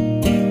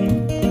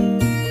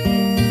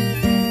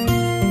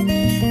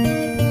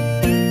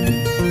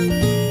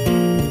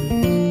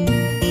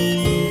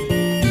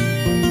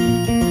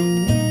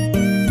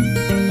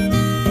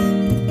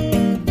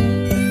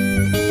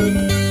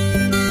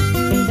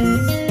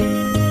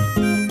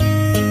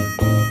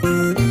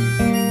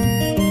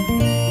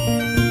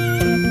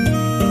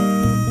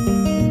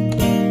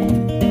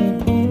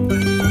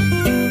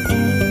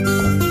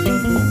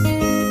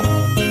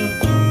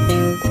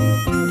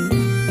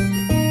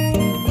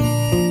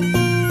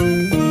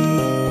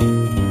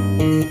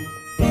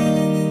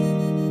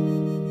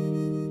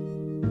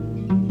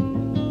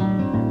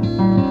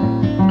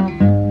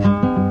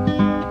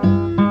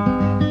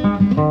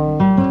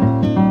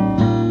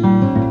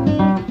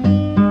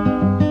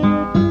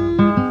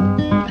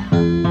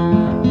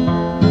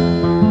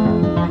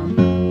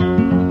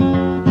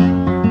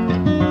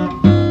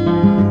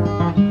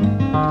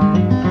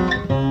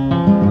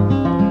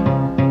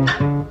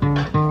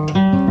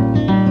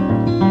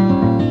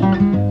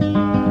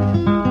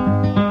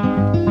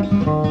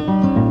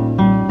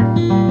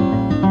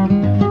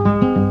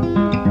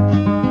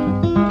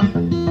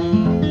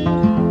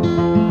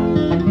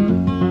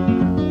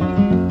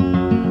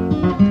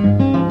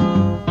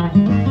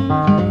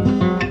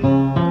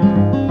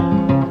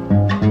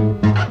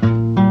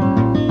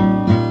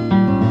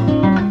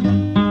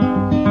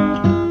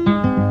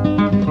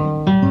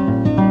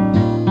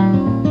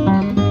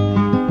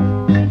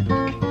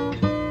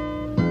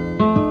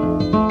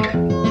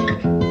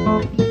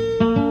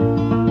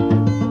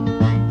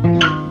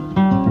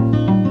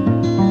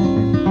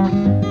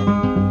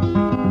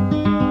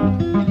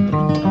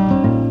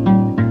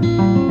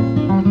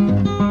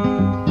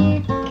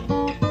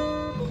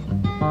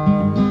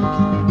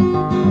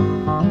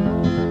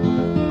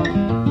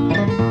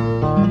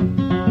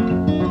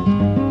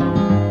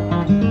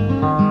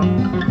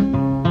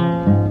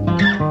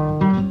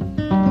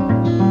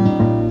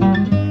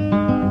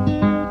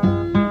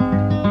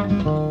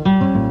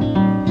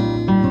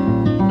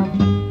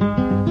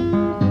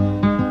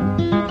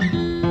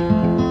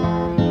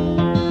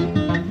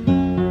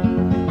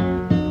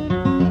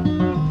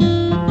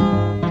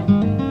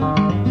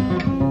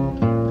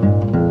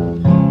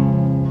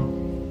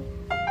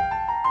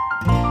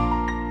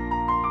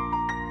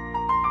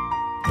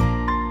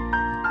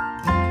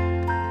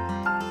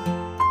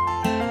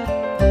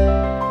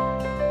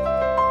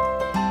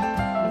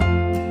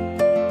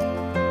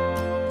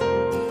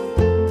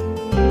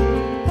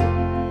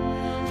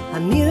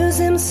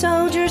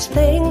 Soldiers,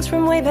 things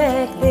from way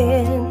back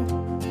then.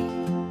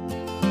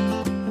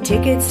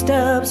 Ticket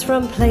stubs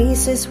from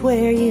places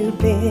where you've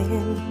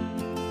been.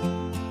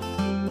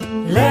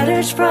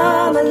 Letters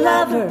from a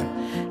lover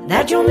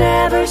that you'll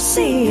never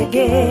see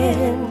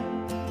again.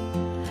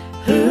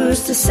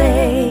 Who's to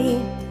say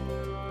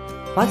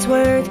what's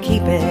worth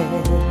keeping?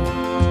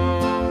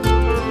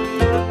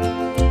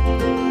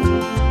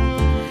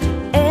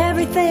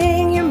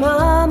 Everything your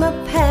mama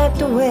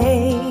packed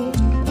away.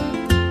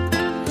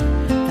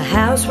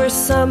 House where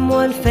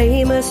someone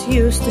famous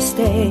used to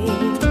stay.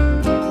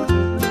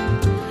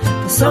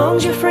 The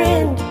songs your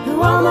friend who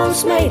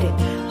almost made it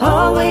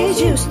always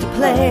used to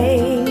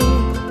play.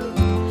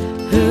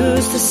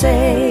 Who's to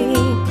say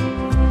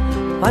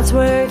what's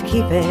worth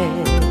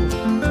keeping?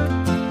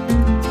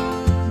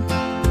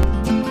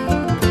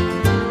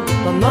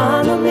 Well,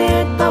 Mama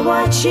meant by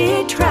what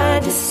she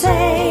tried to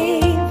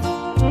say.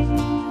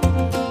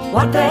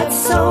 What that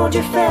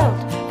soldier felt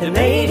that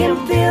made him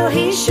feel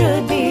he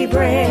should be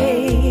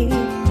brave.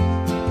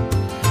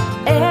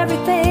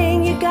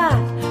 Everything you got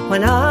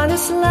when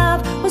honest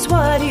love was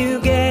what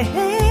you gave.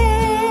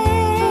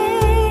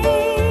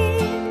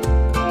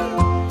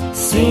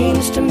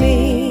 Seems to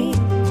me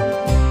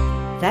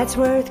that's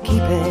worth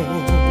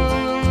keeping.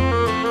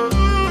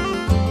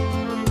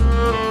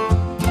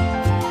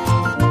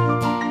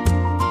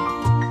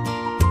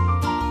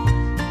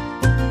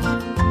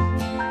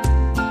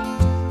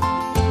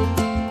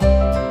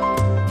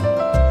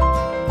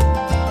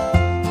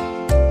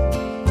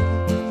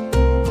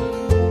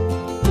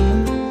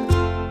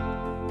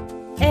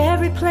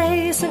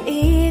 An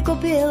eagle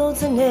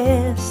builds a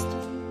nest,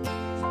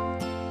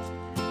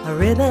 a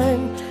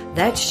ribbon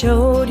that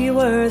showed you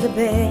were the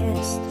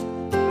best.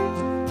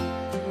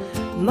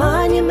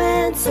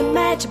 Monuments and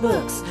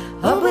matchbooks,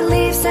 oak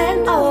leaves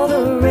and all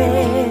the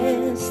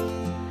rest.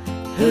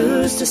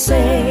 Who's to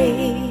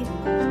say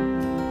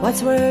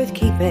what's worth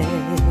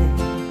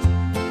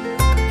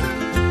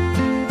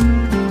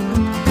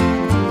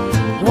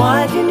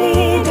what you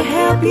need to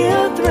help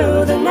you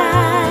through the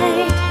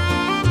night.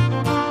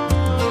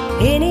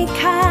 Any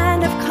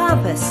kind of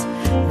compass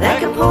that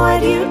can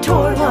point you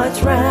toward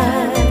what's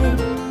right.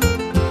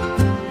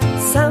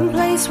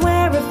 Someplace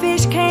where a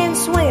fish can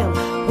swim,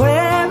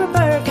 where a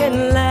bird can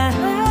fly.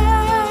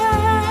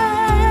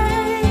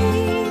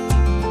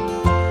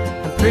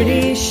 I'm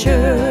pretty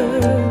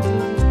sure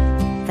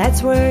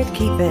that's worth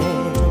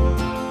keeping.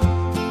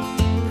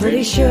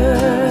 Pretty sure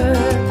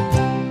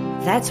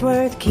that's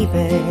worth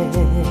keeping.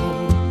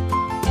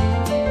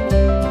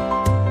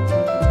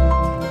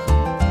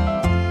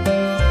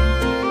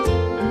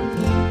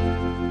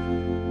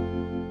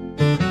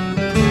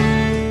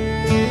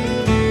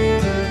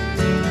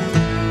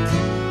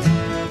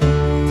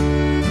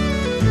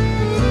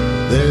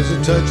 There's a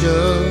touch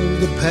of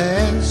the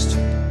past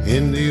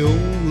in the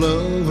old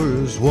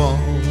lover's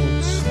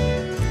waltz.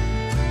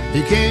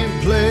 You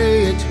can't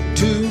play it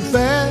too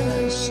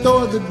fast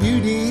or the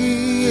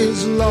beauty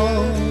is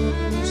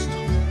lost.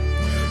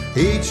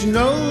 Each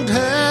note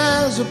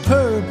has a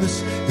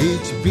purpose,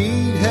 each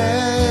beat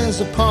has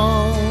a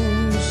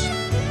pause.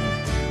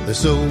 There's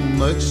so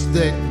much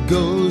that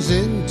goes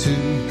into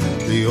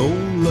the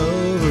old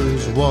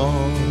lover's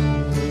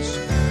waltz.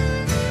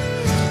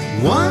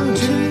 1,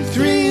 2,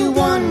 3,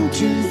 1,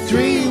 2,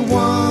 3,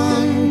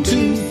 1,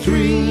 2,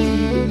 3.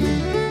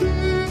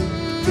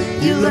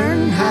 You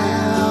learn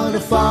how to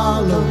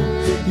follow,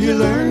 you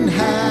learn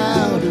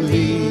how to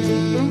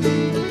lead.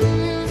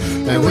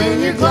 And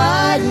when you're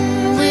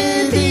gliding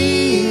with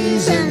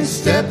ease and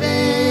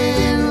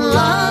stepping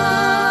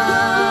light,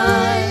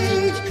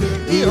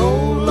 the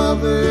old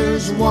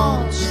lover's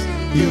waltz,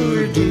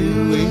 you're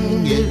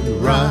doing it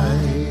right.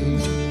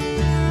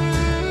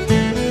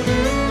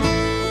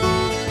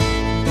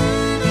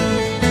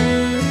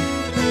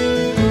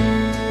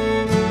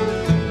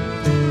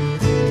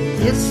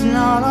 It's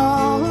not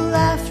all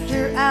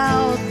laughter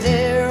out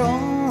there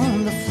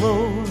on the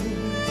floor,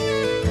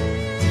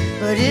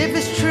 but if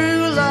it's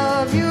true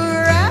love you're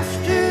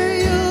after,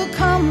 you'll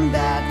come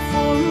back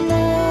for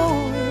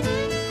more.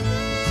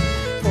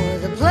 For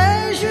the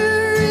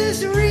pleasure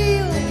is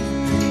real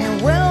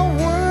and well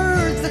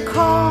worth the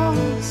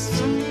cost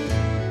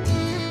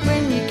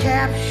when you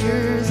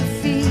capture the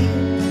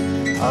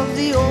feel of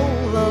the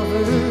old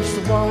lover's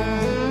waltz.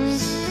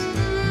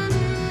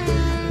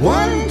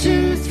 1,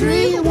 2,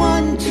 3,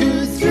 1,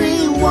 2,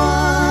 3,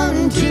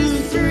 1, 2,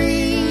 3.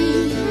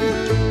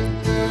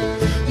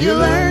 You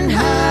learn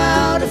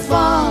how to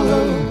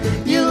follow,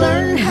 you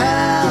learn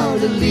how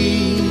to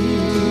lead.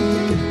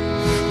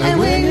 And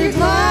when you're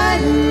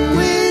gliding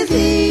with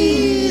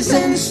ease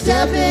and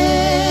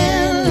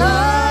stepping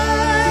light,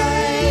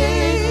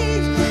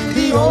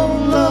 the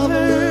old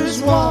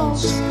lover's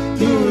waltz,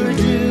 you're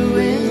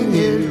doing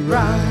it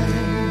right.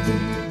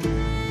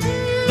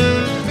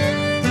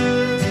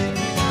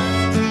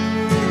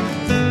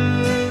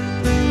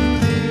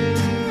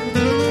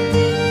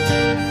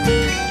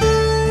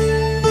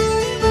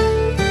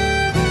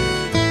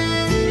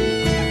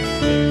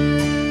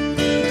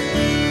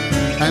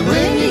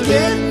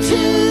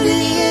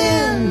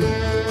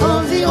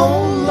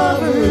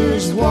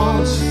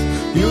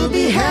 You'll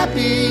be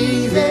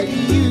happy that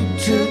you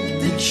took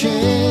the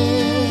chance,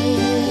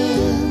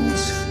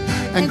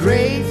 and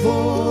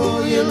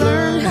grateful you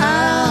learned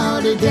how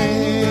to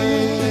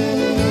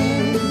dance.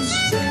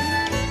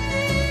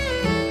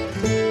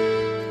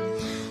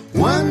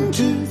 1,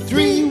 2,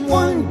 3,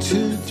 1,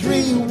 2,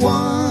 3,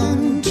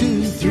 1,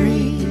 2, 3.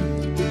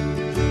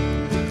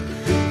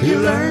 You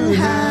learn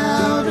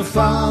how to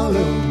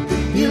follow,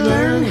 you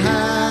learn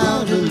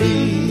how to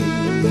lead.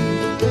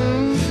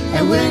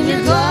 And when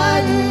you're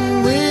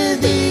gliding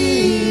with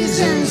ease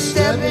and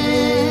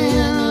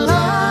stepping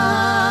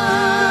light,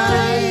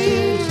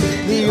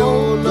 the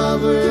old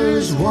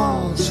lover's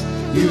waltz,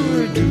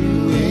 you're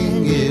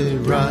doing it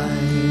right.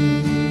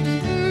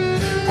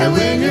 And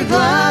when you're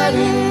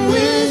gliding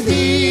with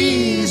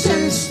ease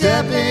and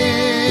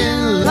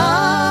stepping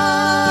light,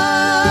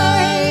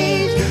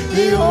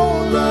 the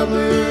old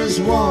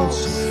lover's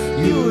waltz,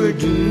 you're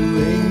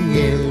doing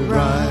it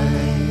right.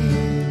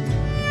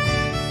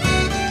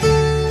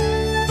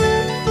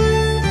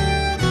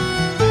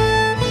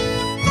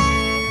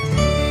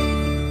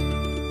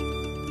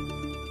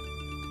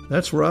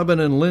 That's Robin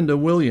and Linda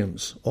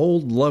Williams,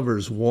 Old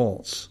Lover's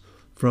Waltz,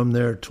 from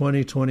their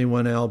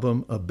 2021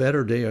 album, A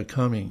Better Day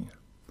A-Coming.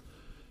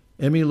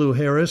 Emmylou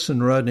Harris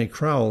and Rodney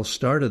Crowell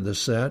started the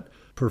set,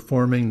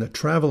 performing The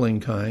Traveling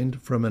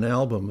Kind from an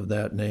album of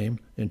that name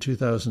in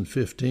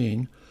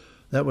 2015.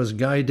 That was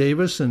Guy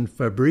Davis and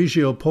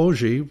Fabrizio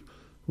Poggi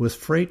with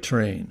Freight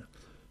Train,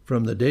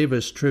 from the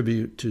Davis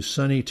tribute to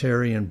Sonny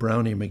Terry and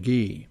Brownie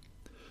McGhee.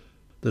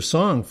 The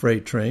song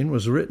Freight Train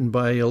was written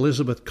by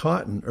Elizabeth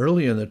Cott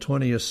early in the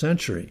 20th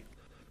century.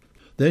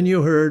 Then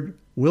you heard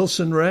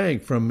Wilson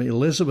Ragg from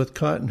Elizabeth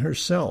Cott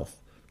herself,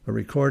 a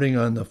recording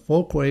on the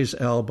Folkways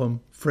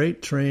album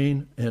Freight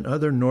Train and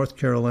Other North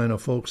Carolina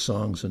Folk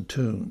Songs and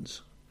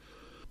Tunes.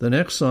 The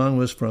next song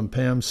was from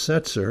Pam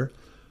Setzer,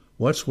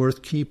 What's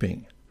Worth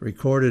Keeping,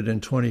 recorded in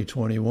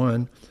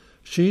 2021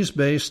 She's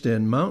based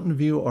in Mountain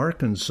View,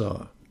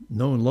 Arkansas,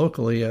 known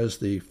locally as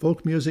the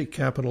folk music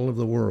capital of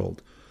the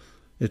world.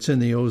 It's in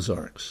the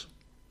Ozarks.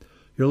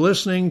 You're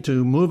listening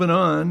to Movin'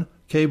 On,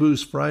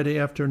 KBOO's Friday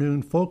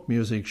afternoon folk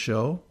music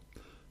show.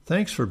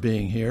 Thanks for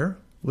being here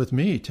with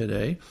me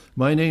today.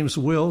 My name's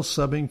Will,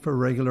 subbing for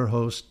regular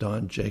host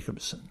Don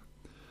Jacobson.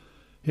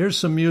 Here's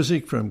some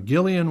music from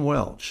Gillian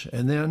Welch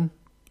and then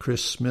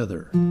Chris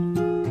Smither.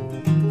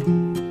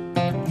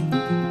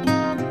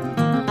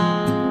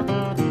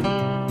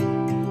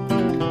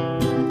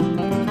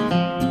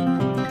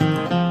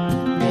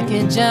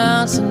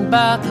 Johnson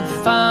bought the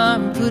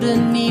farm, put a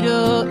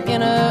needle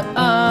in her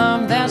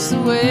arm. That's the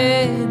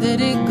way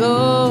that it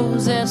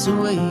goes, that's the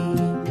way.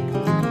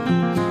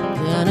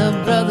 Then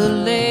her brother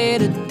laid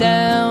her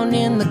down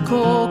in the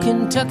cold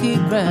Kentucky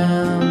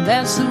ground.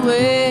 That's the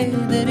way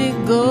that it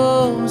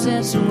goes,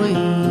 that's the way.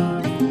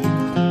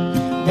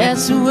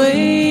 That's the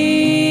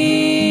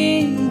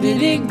way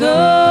that it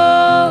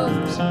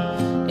goes.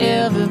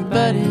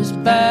 Everybody's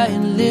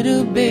buying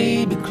little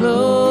baby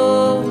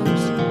clothes.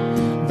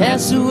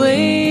 That's the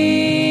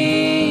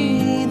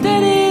way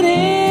that it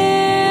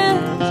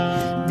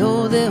ends.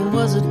 Though there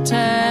was a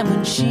time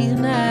when she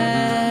and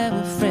I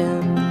were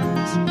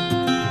friends.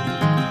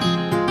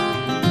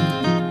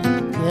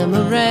 Then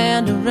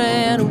Miranda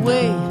ran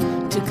away,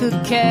 took her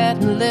cat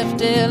and left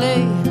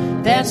L.A.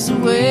 That's the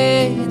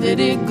way that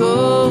it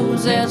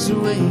goes, that's the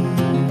way.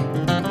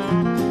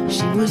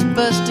 She was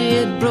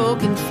busted,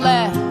 broken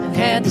flat, and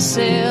had to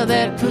sell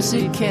that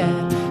pussy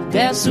cat.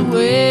 That's the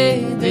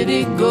way that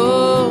it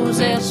goes,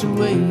 that's the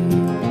way.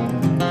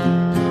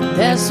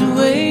 That's the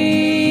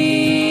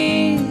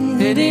way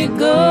that it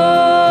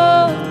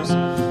goes.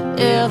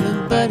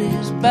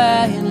 Everybody's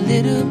buying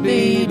little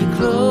baby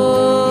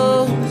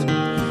clothes.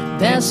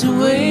 That's the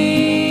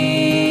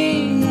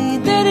way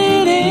that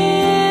it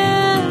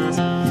ends.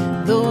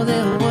 Though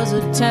there was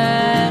a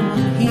time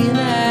when he and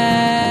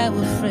I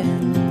were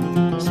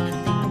friends.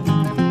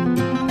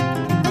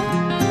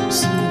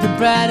 See the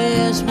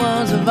brightest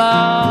ones of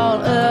all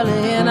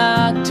early in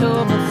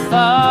October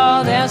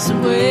fall. That's the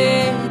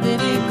way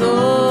that it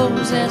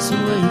goes, that's the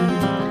way.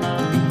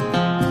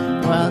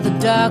 While the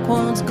dark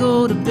ones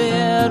go to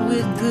bed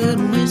with good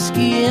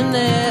whiskey in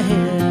their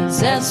heads.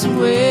 That's the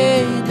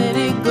way that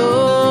it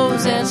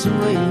goes, that's the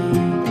way.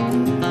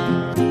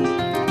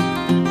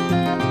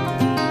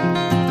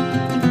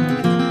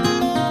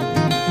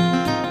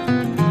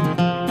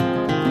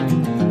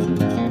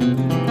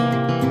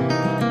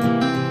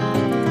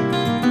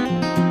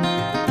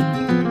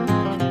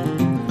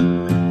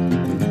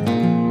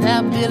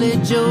 Billy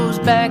Joe's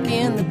back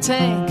in the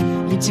tank.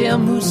 You tell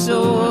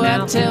Musso,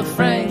 I tell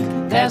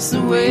Frank. That's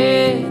the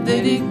way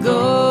that it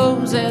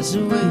goes, that's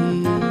the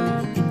way.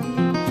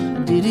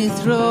 Did he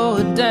throw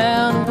her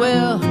down?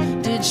 Well,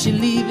 did she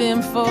leave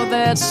him for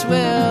that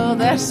swell?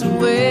 That's the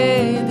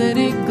way that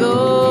it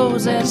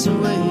goes, that's the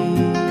way.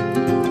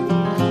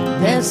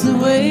 That's the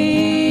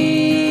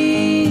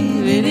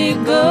way that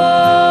it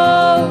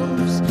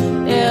goes.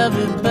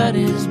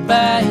 Everybody's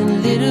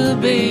buying little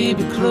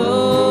baby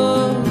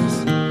clothes.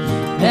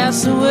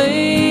 That's the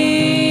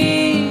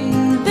way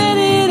that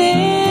it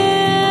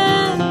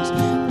ends.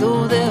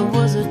 Though there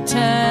was a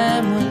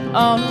time when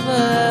all of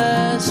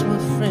us were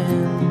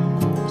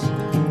friends.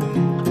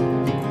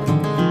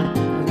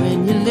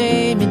 When you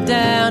lay me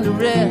down to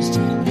rest,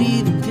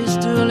 leave a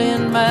pistol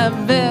in my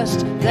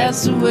vest.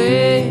 That's the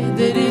way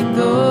that it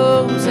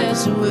goes,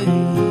 that's the way.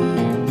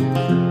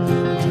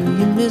 Do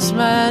you miss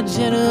my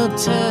gentle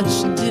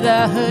touch? Did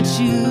I hurt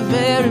you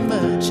very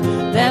much?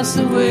 That's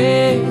the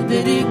way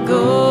that it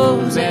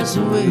goes, that's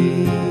the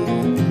way.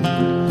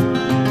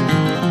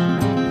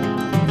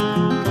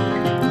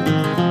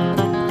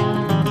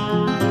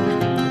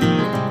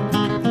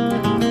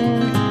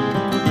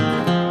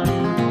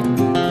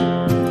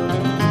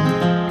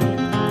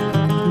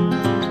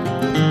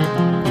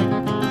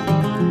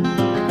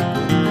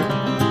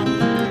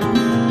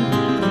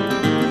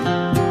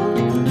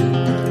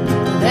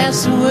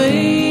 That's the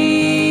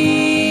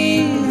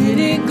way that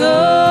it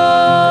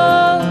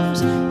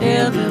goes.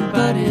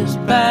 Everybody's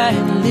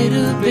buying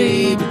little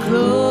baby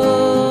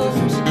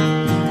clothes.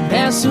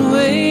 That's the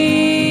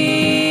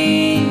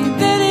way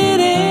that it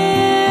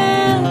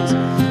ends.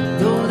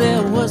 Though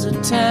there was a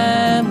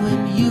time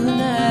when you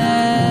and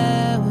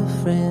I were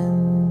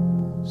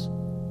friends.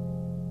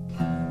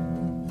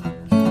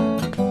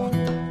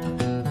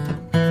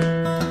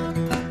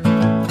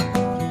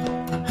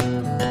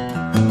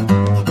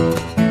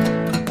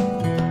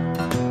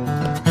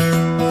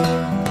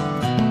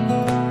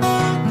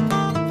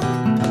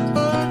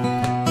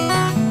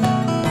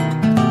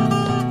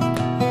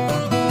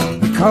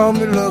 Call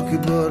me lucky,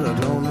 but I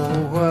don't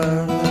know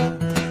why.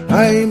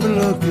 I ain't been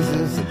lucky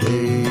since the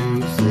day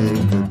you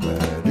said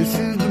goodbye. This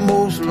is the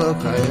most luck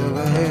I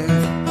ever had.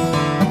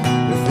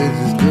 If this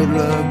is good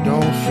luck,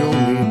 don't show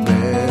me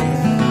bad.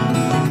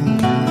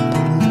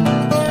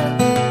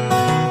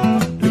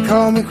 They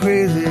call me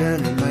crazy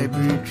and it might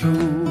be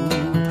true.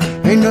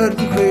 Ain't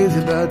nothing crazy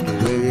about the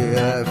way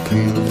I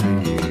feel for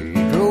you.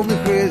 You drove me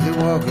crazy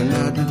walking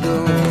out the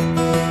door.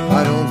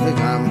 I don't think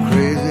I'm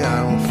crazy, I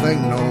don't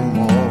think no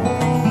more.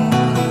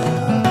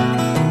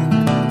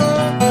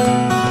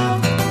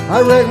 I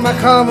reckon my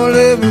karma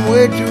living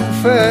way too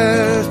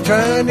fast,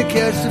 trying to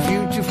catch the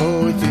future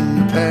for it's in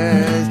the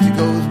past. It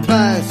goes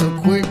by so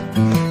quick,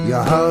 you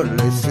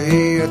hardly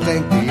see. I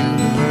think the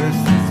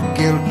universe is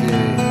guilty,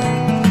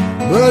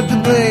 but the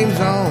blame's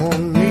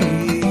on me.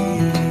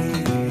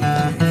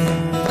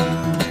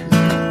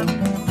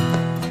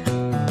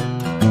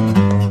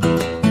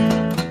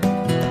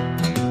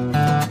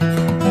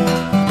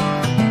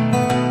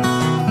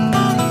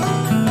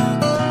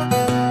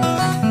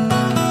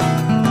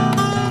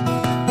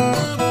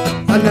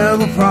 I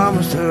never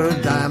promised her a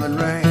diamond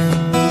ring.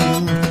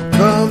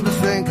 Come to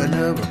think, I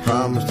never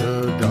promised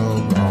her a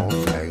doggone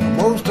thing. A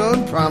most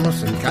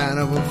unpromising kind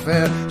of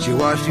affair. She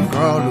watched it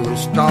crawl to a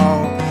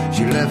stall,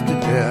 she left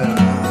it there.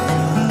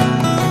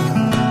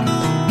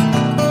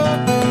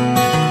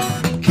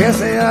 Can't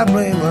say I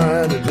blame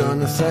her, I'd have done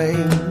the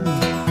same.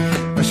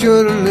 I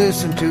should have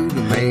listened to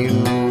the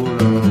main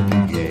rule of the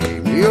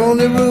game. The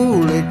only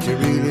rule that you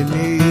really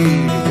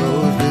need,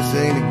 because this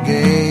ain't a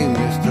game,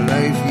 it's the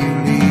life you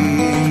lead.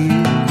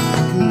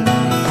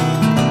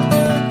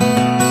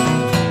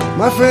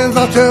 My friends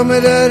all tell me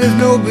that it's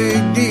no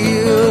big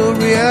deal.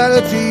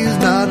 Reality is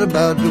not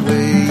about the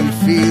way you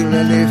feel.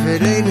 And if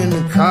it ain't in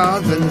the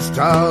cards and the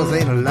stars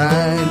ain't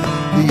aligned,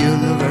 the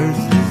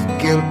universe is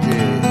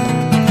guilty,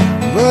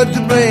 but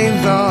the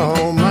blame's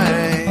all mine.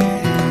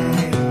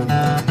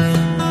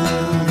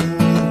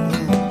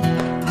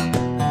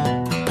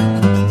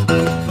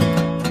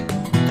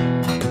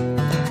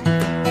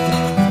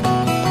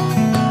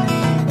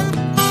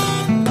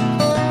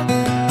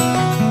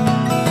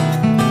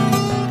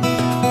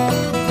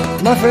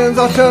 My friends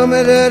all tell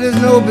me that it's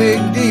no big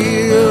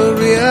deal.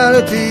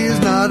 Reality is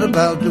not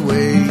about the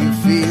way you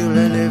feel.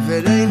 And if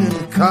it ain't in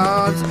the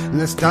cards and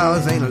the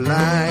stars ain't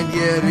aligned,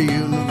 yeah, the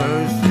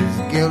universe is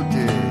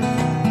guilty.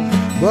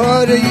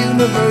 Boy, the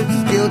universe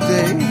is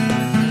guilty.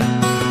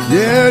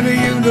 Yeah, the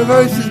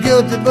universe is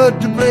guilty,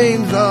 but the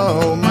blame's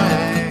all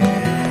mine.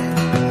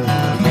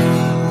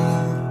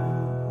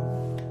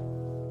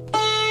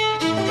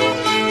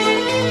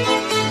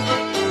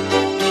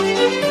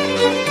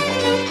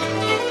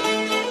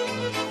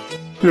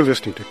 You're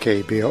listening to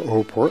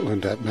KBOO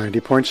Portland at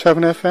 90.7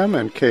 FM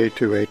and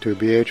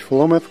K2A2BH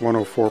Philomath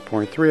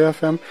 104.3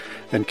 FM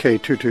and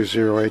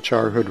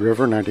K220HR Hood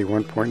River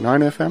 91.9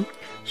 FM.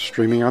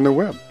 Streaming on the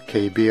web,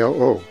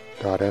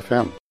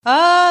 kboo.fm. A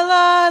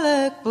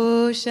lilac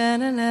bush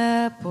and an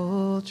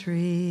apple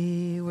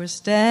tree were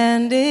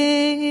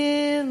standing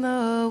in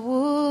the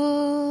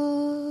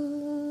woods,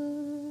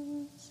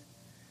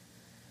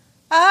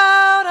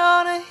 out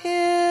on a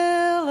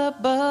hill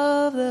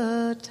above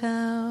the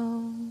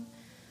town,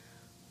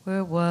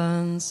 where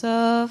once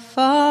a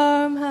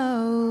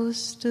farmhouse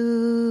stood.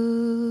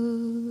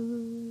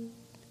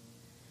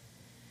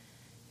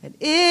 And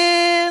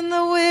in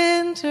the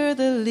winter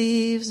the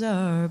leaves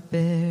are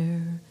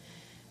bare,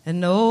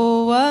 and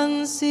no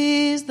one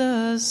sees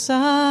the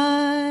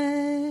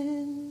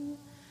sign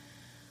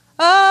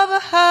of a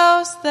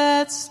house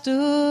that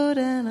stood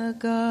and a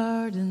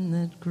garden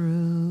that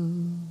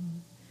grew,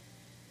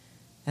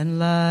 and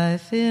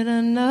life in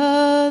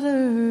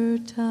another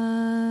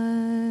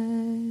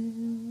time.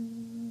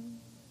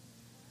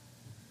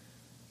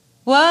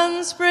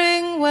 One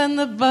spring when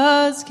the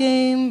buds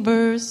came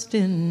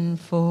bursting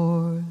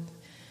forth,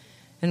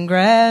 and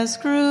grass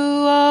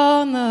grew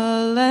on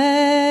the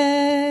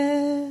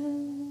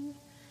land,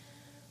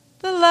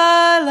 the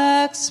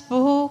lilac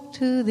spoke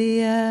to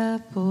the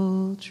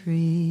apple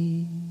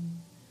tree,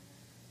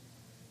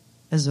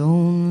 as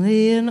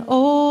only an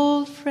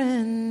old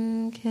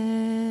friend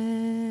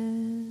can.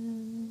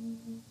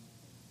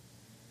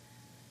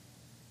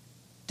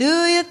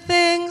 Do you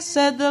think,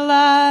 said the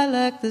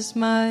lilac, this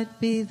might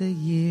be the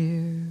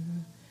year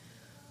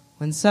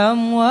when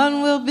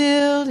someone will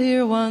build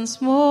here once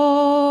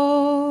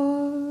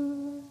more?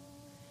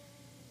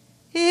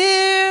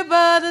 Here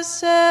by the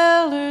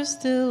cellar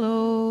still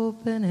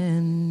open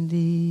and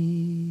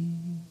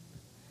deep,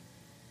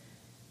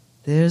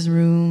 there's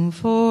room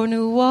for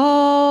new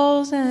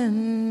walls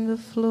and a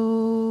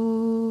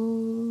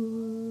floor.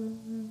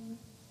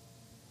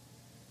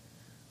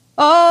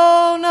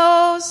 Oh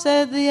no,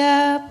 said the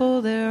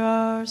apple, there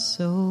are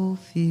so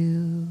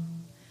few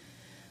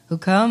who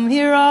come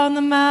here on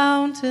the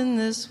mountain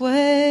this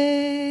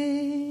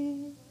way,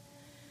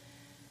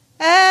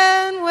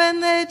 and when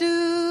they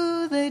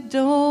do, they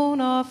don't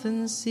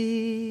often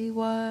see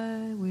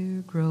why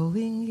we're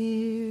growing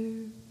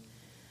here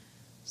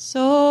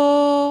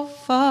so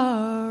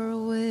far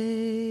away.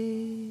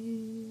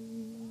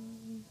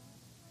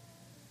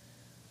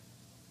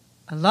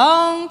 A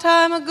long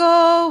time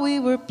ago we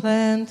were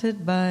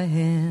planted by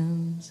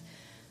hands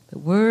that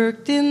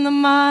worked in the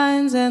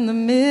mines and the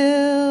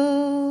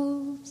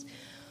mills,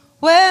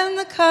 when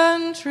the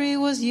country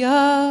was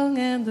young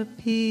and the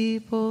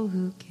people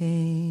who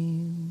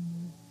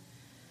came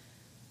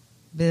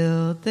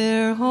built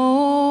their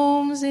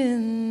homes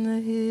in the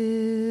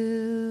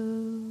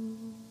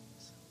hills.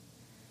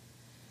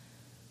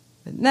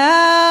 But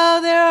now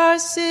there are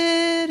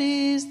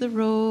cities the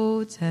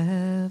roads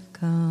have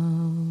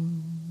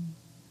come,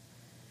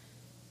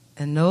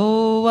 and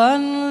no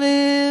one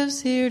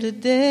lives here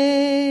today.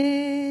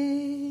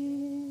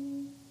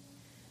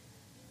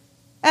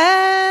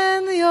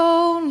 And the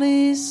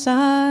only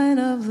sign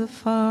of the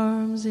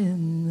farms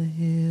in the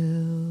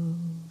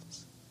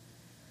hills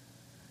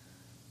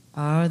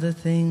are the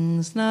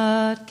things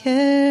not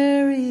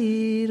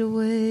carried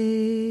away.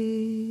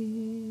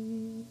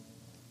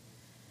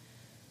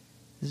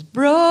 There's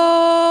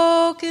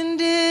broken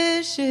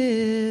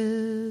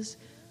dishes,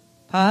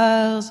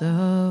 piles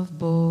of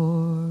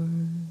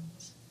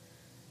boards,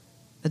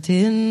 a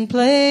tin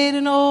plate,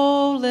 an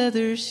old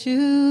leather shoe,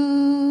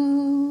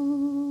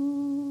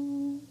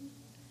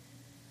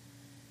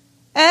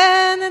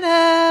 and an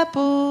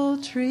apple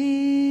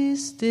tree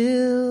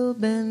still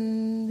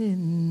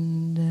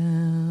bending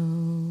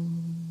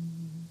down,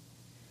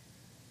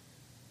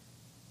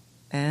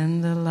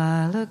 and a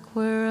lilac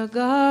where a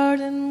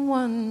garden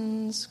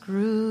once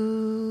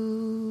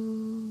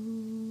grew.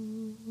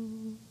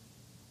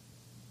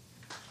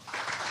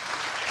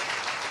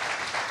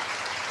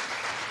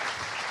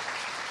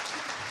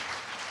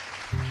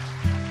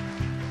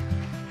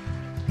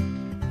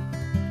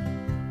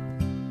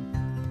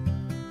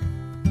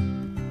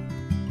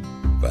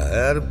 If I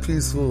had a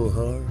peaceful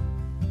heart,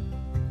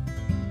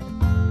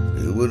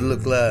 it would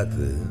look like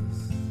this.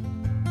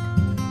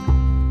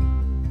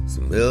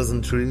 Some hills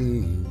and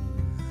trees,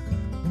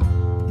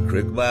 a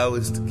creek by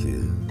which to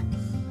kiss.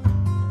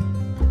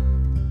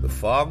 The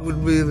fog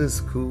would be this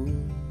cool,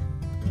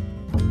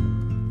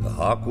 the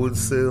hawk would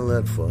sail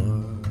that far.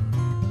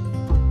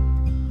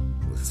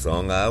 With a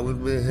song I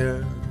would be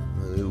hearing,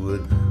 it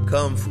would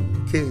come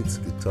from Kate's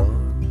guitar.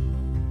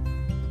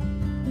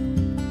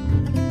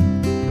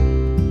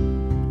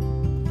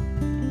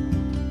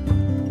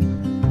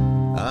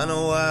 I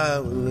know why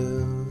we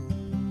live,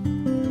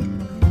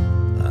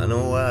 I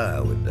know why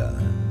we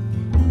die,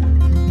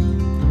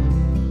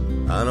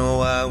 I know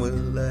why we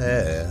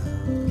laugh,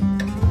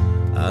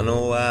 I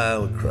know why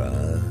we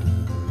cry.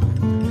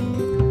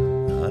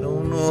 I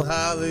don't know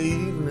how the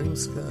evening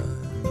sky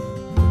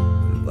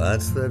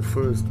invites that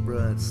first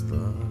bright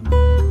star. I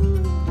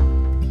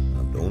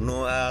don't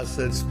know how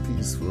such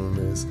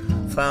peacefulness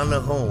found a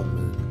home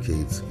in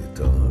Kate's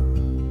guitar.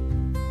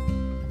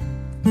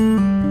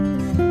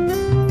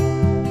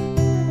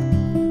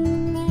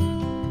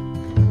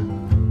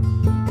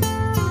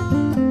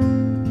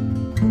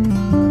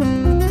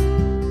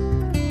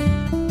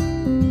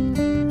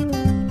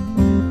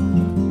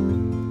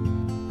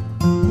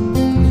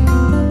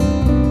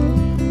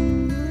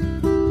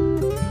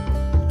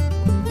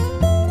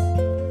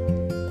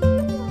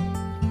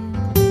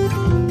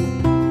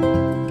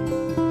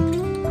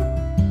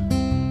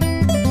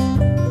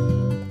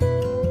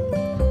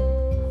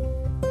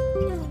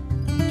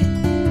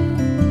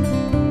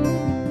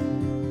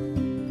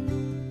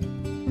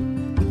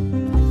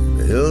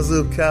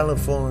 Of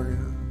California,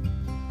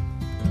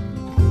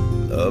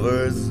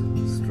 lovers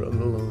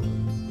struggle on.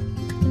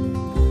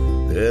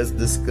 There's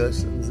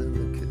discussions in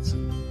the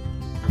kitchen,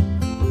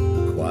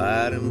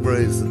 quiet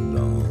embrace at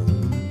dawn.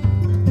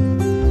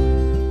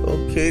 Oh,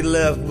 Kate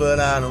left,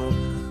 but I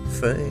don't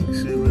think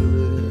she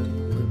really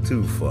went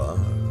too far.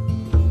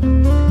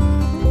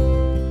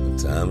 At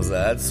times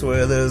I'd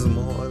swear there's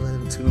more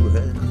than two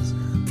hands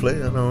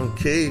playing on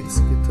Kate's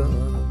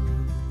guitar.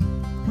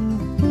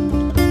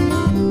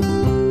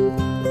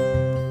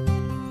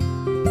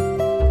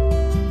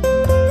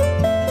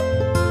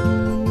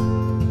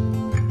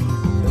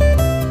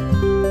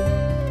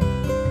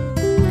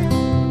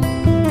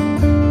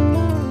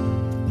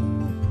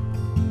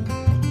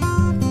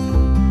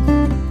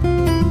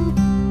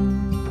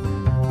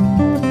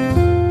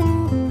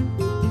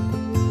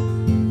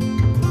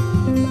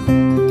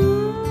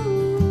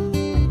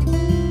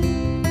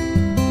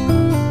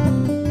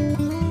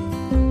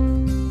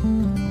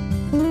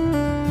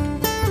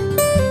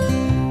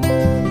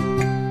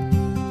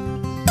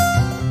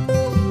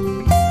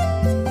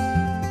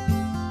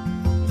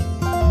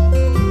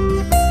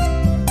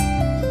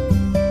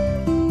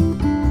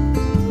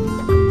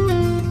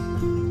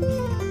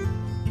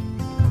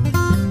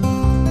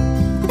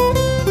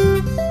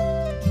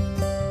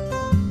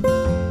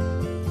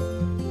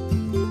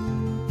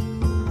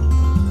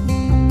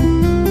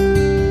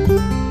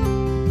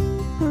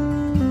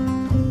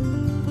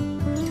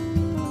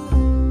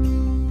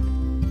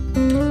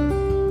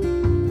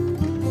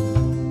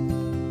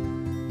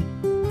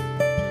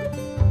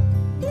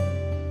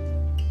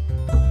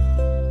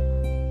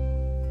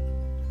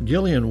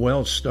 Gillian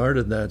Welch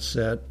started that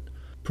set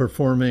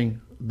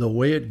performing The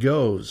Way It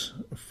Goes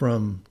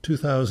from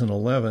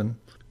 2011.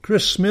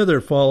 Chris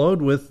Smither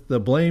followed with The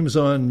Blame's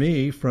on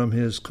Me from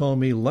his Call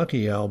Me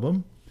Lucky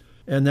album.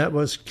 And that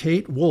was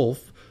Kate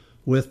Wolf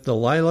with The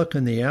Lilac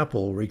and the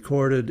Apple,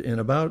 recorded in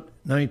about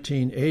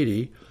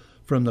 1980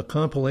 from the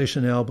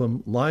compilation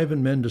album Live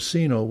in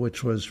Mendocino,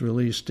 which was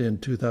released in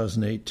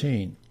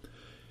 2018.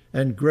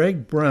 And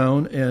Greg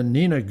Brown and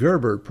Nina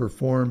Gerber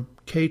perform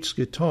Kate's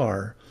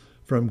Guitar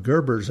from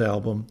Gerber's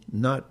album,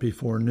 Not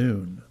Before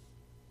Noon.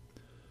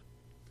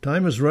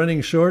 Time is running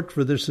short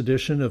for this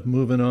edition of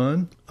Movin'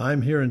 On.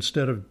 I'm here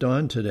instead of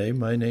Don today.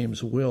 My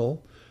name's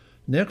Will.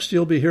 Next,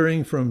 you'll be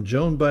hearing from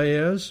Joan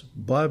Baez,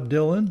 Bob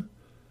Dylan,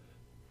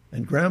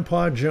 and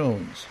Grandpa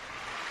Jones.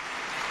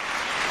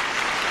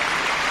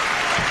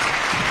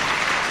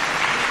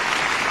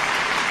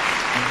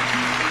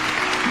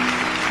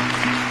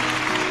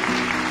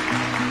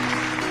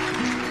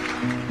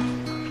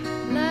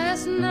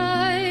 Last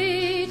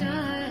night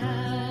I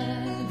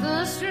had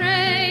the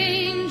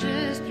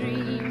strangest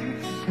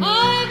dream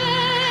I've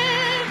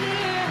ever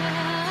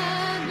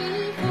had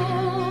before.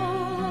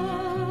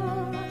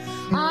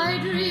 I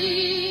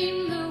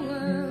dreamed the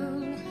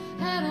world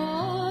had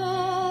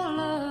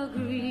all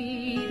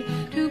agreed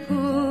to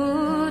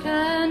put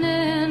an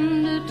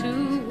end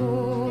to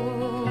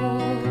war.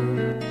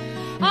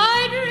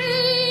 I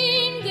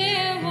dreamed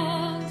there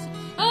was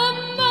a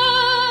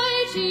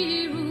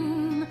mighty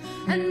room,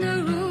 and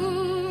the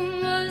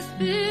room was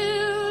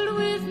filled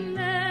with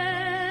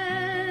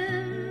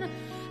men,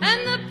 and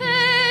the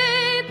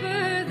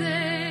paper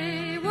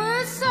they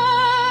were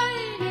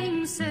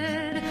signing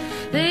said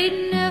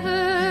they'd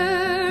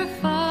never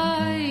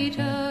fight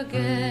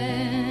again.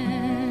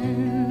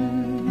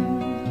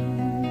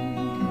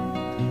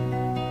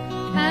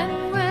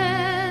 And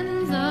when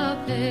the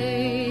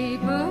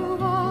paper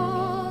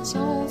was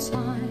all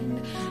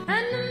signed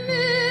and a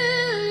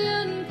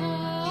million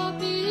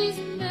copies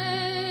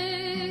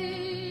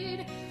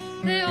made,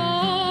 they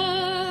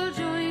all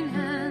joined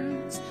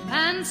hands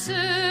and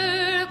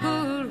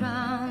circled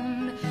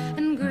round,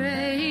 and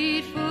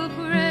grateful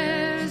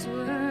prayers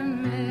were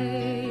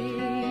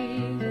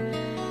made.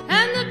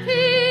 And the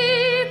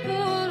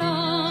people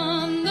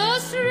on the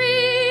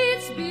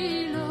streets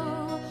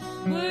below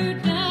were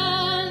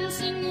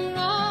dancing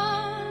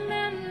round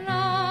and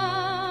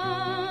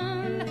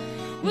round,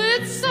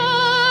 with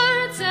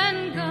swords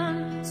and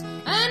guns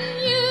and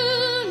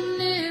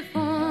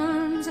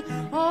uniforms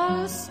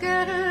all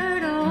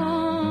scattered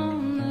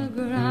on the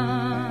ground.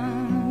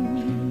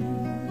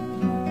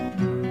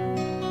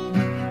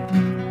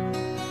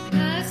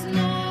 Last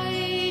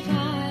night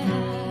I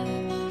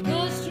had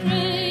the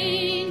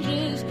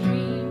strangest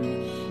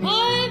dream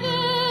I've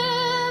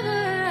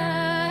ever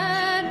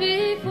had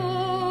before.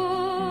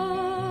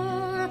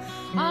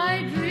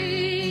 I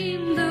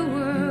dreamed the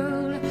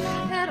world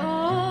had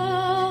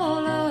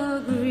all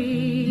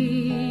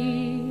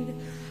agreed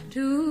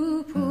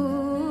to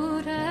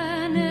put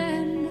an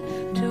end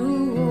to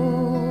war.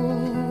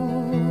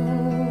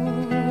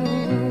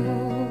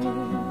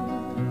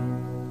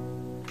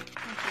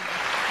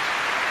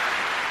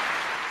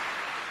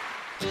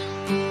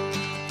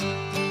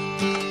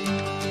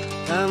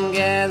 Come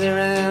gather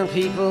round,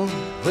 people,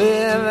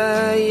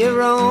 wherever you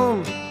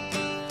roam,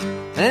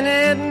 and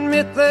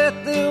admit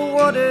that the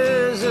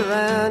waters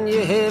around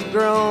you have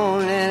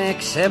grown, and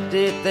accept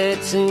it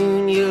that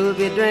soon you'll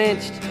be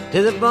drenched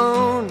to the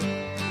bone.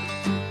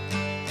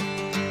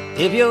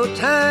 If your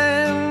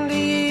time to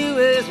you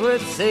is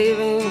worth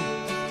saving,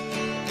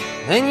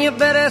 then you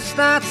better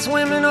start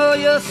swimming or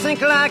you'll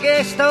sink like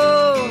a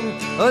stone,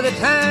 for the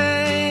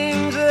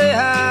times they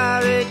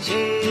are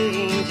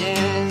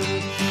a-changing.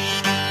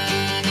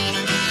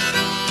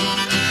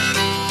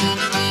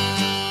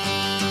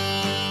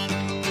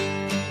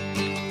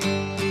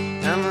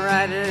 Some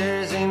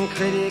writers and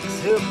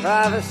critics who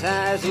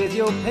prophesize with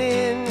your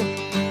pen,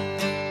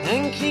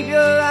 and keep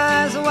your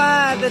eyes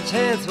wide, the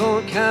chance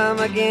won't come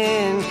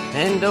again.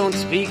 And don't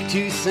speak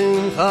too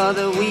soon, for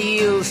the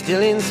wheel's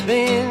still in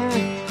spin,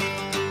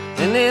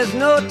 and there's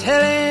no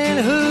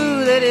telling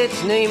who that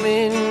it's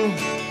naming.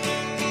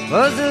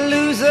 Was the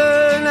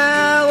loser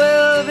now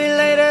will be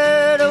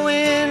later to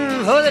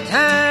win, for the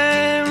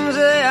times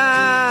they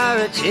are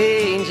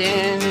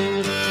a-changing.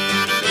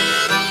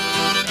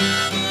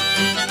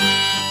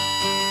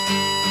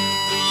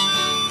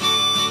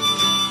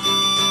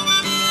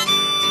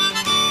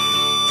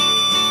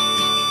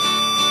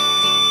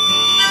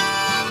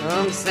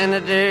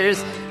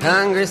 Senators,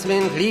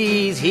 congressmen,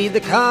 please heed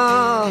the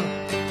call.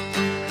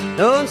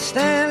 Don't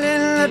stand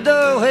in the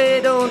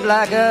doorway, don't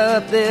block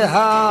up the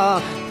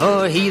hall,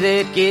 for he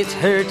that gets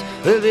hurt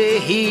will be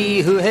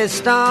he who has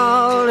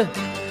stalled.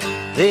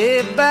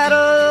 The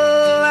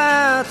battle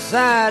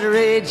outside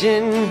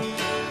raging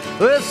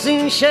will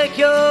soon shake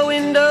your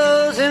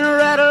windows and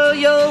rattle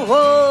your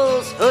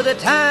walls, for the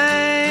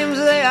times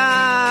they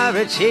are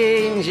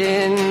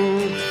a-changing.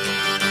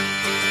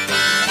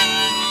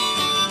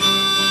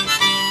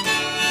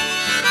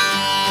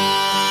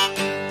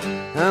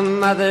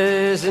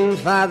 Mothers and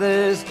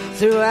fathers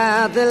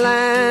throughout the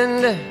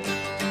land,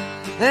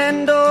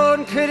 and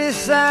don't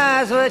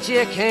criticize what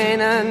you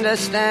can't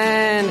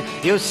understand.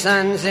 Your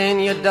sons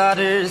and your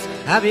daughters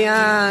are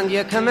beyond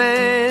your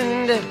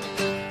command.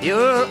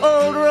 Your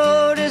old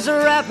road is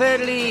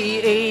rapidly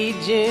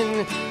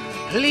aging.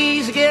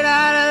 Please get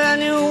out of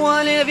the new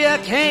one if you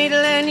can't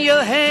lend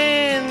your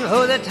hand,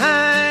 for the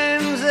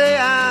times they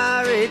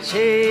are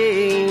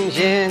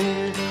a-changing.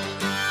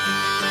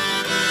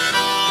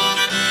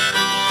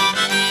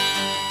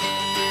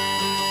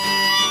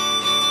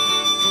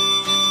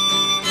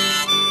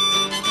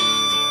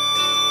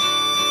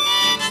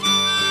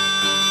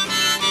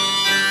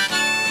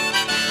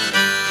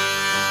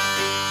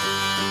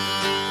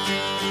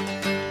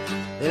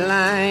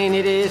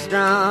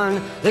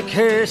 down, the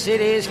curse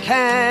it is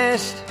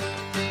cast.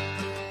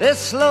 The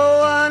slow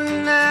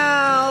one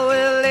now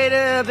will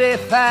later be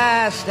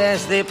fast,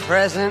 as the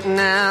present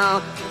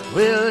now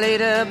will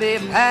later be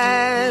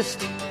past.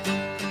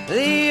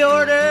 The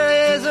order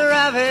is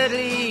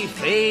rapidly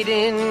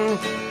fading,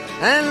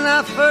 and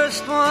the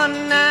first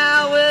one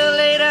now will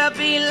later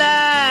be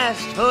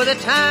last, for the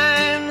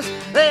times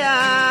they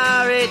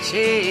are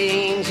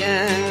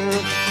a-changin'.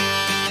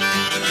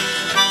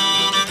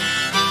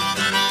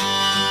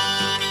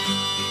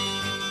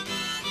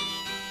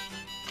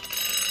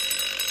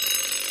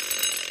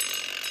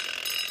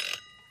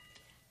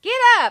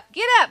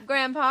 Get up,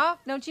 Grandpa.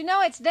 Don't you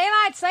know it's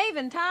daylight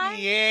saving time?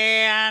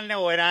 Yeah, I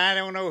know it. I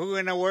don't know who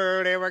in the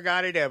world ever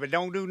got it up. It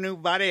don't do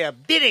nobody a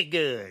bit of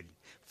good.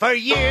 For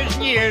years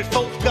and years,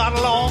 folks got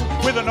along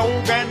with an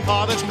old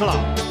grandfather's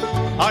clock,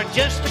 or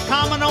just a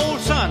common old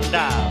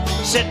sundial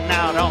sitting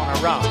out on a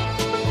rock.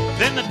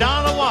 Then the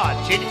dollar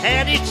watch, it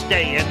had its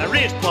day, and the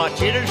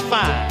wristwatch, it was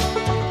fine.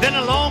 Then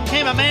along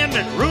came a man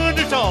that ruined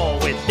us all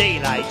with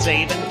daylight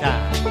saving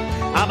time.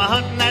 I'm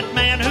a-hunting that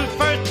man who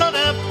first thought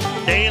up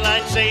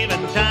daylight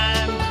saving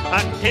time.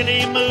 Until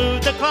he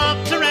moved the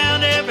clocks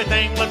around,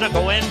 everything was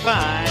a-going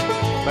fine.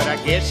 But I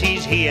guess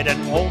he's hid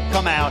and won't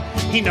come out.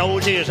 He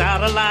knows he's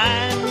out of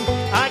line.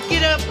 I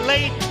get up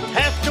late,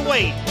 have to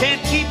wait,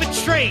 can't keep it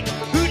straight.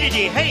 Who did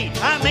he hate?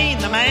 I mean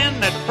the man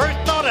that first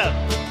thought up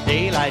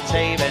daylight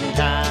saving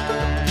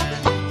time.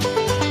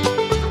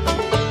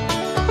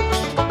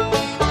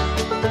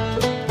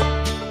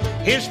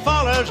 His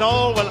followers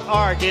all will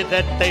argue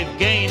that they've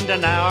gained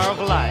an hour of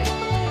light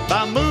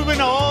by moving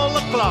all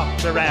the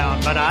clocks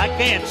around, but I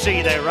can't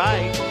see they're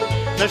right.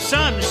 The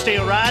sun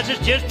still rises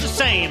just the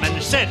same and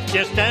sets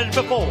just as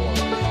before.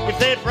 If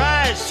they'd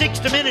rise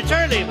 60 minutes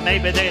early,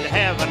 maybe they'd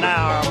have an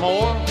hour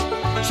more.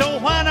 So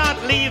why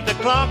not leave the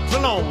clocks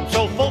alone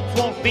so folks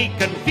won't be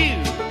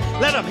confused?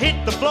 Let them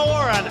hit the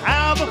floor an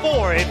hour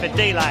before if it's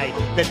daylight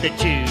that they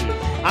choose.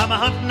 I'm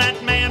a-hunting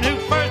that man who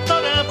first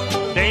thought up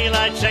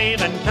daylight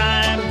saving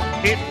time.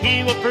 If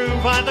he will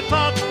prove why the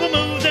clocks will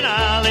move, then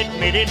I'll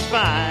admit it's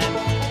fine.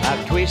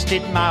 I've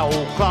twisted my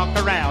old clock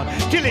around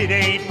till it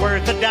ain't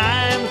worth a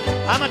dime.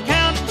 I'm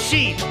a-counting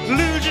sheep,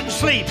 losing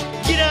sleep,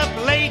 get up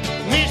late,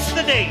 miss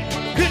the date.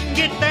 Couldn't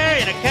get there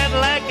in a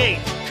Cadillac 8.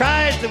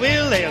 Try as they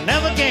will, they'll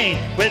never gain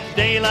with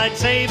daylight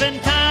saving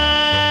time.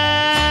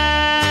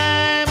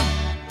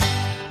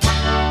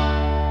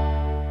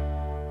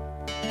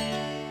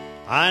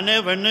 I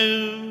never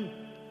knew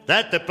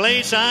that the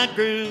place I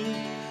grew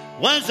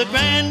was the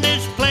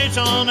grandest place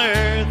on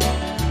earth,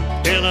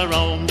 till I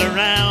roamed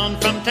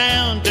around from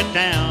town to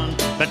town,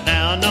 but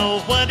now I know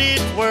what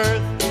it's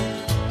worth.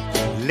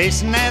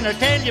 Listen and I'll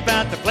tell you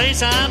about the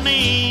place I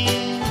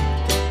mean.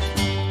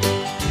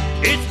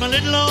 It's my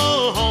little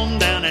old home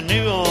down in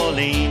New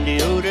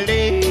Orleans.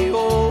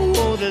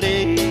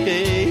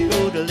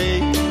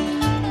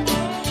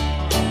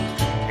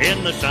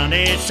 In the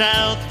sunny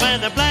south where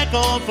the black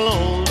oil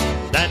flows,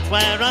 that's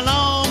where I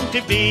long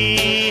to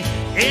be.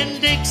 In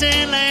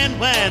Dixieland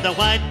where the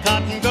white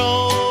cotton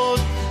grows,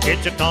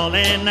 it's a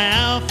calling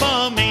now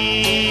for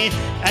me,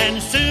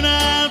 and soon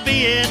I'll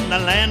be in the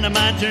land of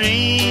my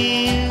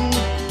dreams.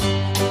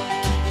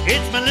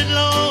 It's my little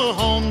old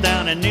home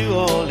down in New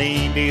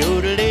Orleans.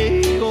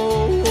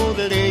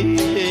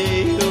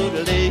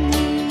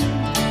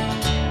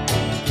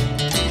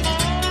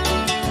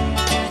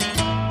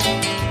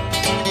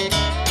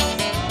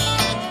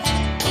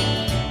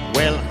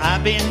 Well,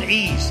 I've been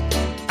east,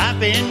 I've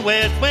been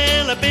west,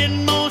 well, I've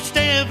been most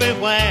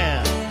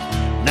everywhere.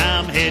 Now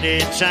I'm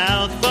headed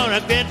south for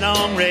a good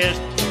long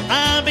rest.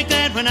 I'll be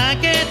glad when I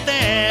get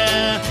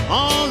there.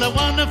 All the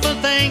wonderful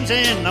things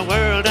in the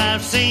world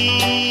I've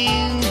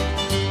seen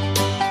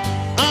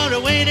are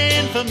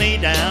waiting for me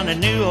down in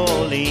New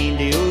Orleans.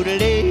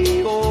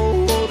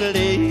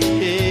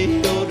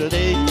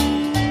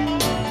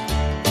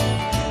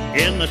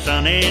 In the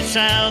sunny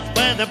south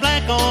where the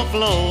black oil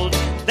flows,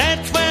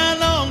 that's where I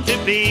long to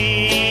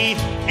be.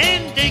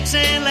 In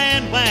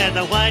Dixieland where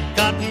the white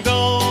cotton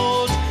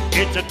grows,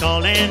 it's a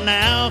calling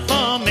now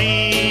for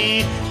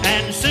me,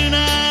 and soon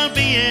I'll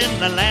be in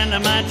the land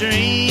of my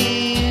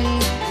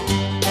dreams.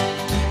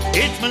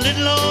 It's my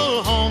little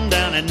old home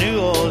down in New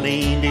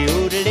Orleans.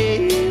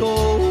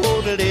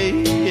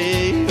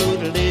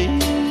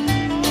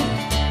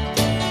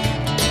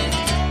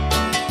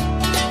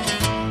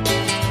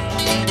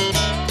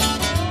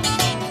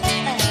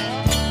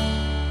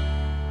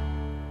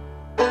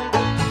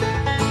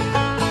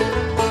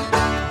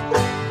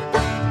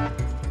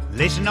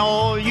 Listen,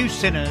 all you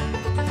sinners,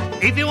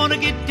 if you want to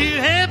get to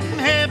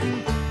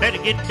heaven, better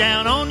get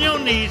down on your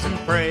knees and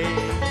pray.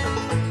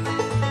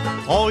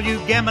 All you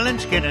gambling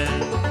skinners,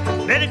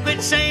 better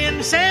quit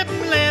saying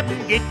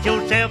 7-Eleven, get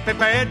yourself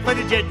prepared for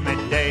the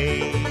judgment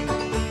day.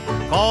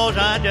 'Cause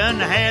I done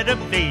had a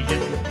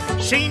vision,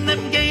 seen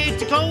them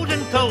gates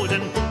closing,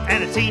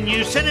 and I seen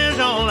you sinners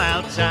all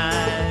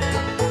outside.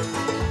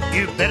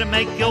 You better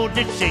make your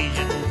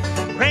decision,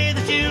 pray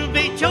that you'll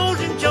be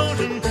chosen.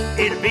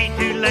 It'll be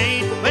too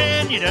late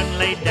when you done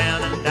laid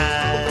down and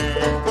died.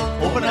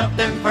 Oh, Open up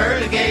them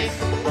pearly gates,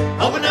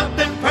 open up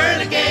them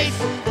pearly gates,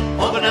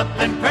 open up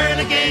them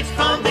pearly gates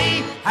for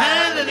me.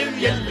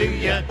 Hallelujah,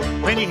 hallelujah.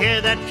 When you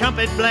hear that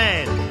trumpet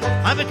blast,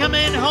 I'll be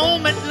coming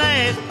home at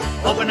last.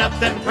 Open up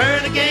them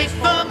pearly gates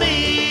for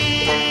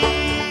me.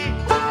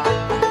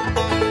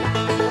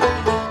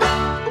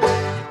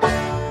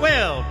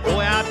 Well,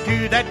 go out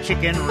to that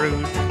chicken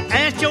roost,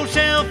 ask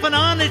yourself an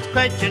honest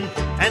question,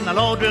 and the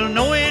Lord will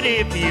know it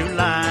if you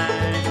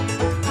lie.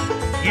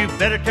 You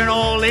better turn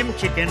all them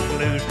chickens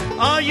loose,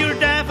 or you'll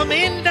die from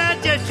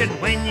indigestion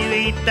when you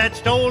eat that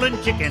stolen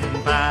chicken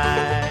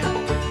pie.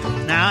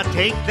 Now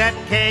take that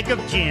keg of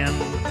gin,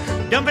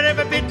 dump it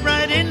every bit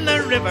right in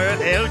the river,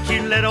 else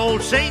you let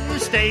old Satan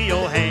stay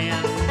your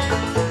hand.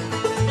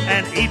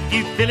 And if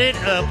you fill it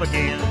up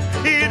again,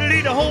 it'll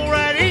eat a hole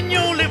right in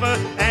your liver,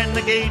 and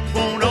the gate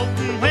won't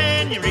open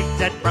when you reach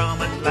that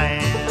promised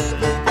land.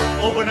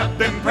 Open up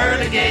them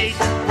pearly gates,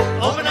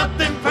 open up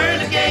them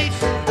pearly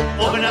gates,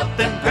 open up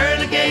them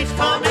pearly gates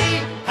for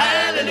me.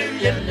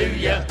 Hallelujah,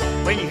 hallelujah.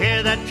 When you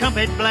hear that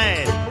trumpet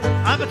blast,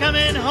 I'm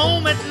coming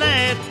home at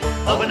last.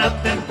 Open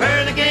up them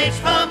pearly gates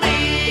for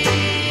me.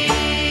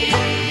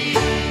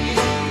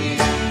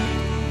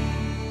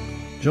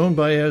 Joan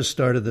Baez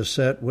started the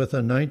set with a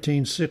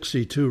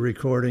 1962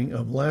 recording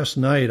of Last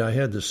Night I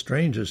Had the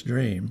Strangest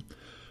Dream,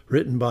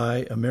 written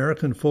by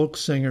American folk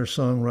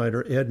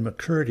singer-songwriter Ed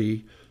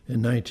McCurdy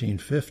in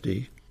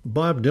 1950.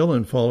 Bob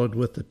Dylan followed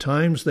with The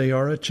Times They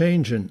Are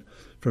A-Changin'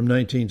 from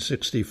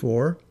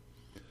 1964.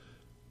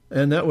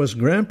 And that was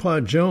Grandpa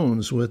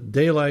Jones with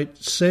Daylight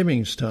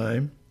Savings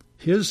Time,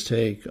 his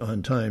take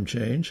on time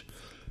change.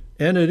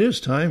 And it is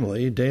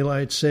timely.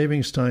 Daylight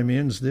Savings Time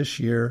ends this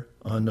year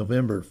on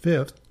November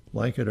 5th,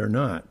 like it or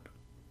not.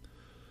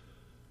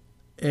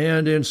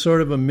 And in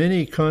sort of a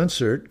mini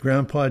concert,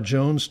 Grandpa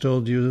Jones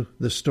told you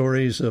the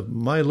stories of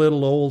My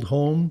Little Old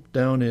Home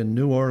down in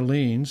New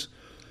Orleans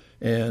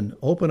and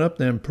Open Up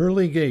Them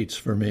Pearly Gates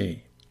for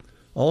Me,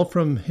 all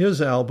from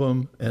his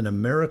album An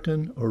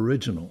American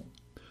Original.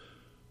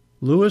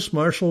 Louis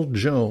Marshall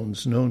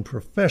Jones, known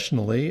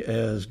professionally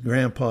as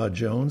Grandpa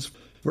Jones,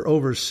 for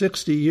over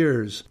 60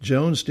 years,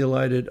 Jones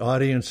delighted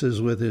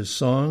audiences with his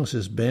songs,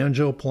 his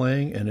banjo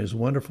playing, and his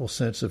wonderful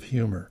sense of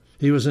humor.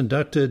 He was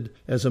inducted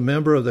as a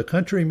member of the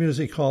Country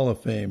Music Hall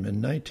of Fame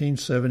in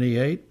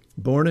 1978,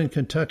 born in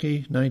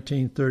Kentucky,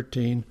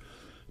 1913,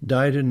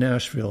 died in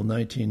Nashville,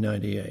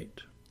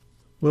 1998.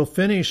 We'll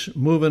finish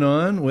Moving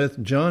On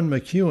with John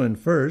McEwen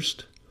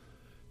first,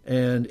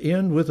 and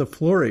end with a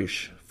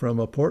flourish from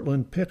a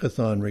Portland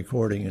Pickathon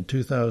recording in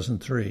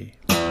 2003.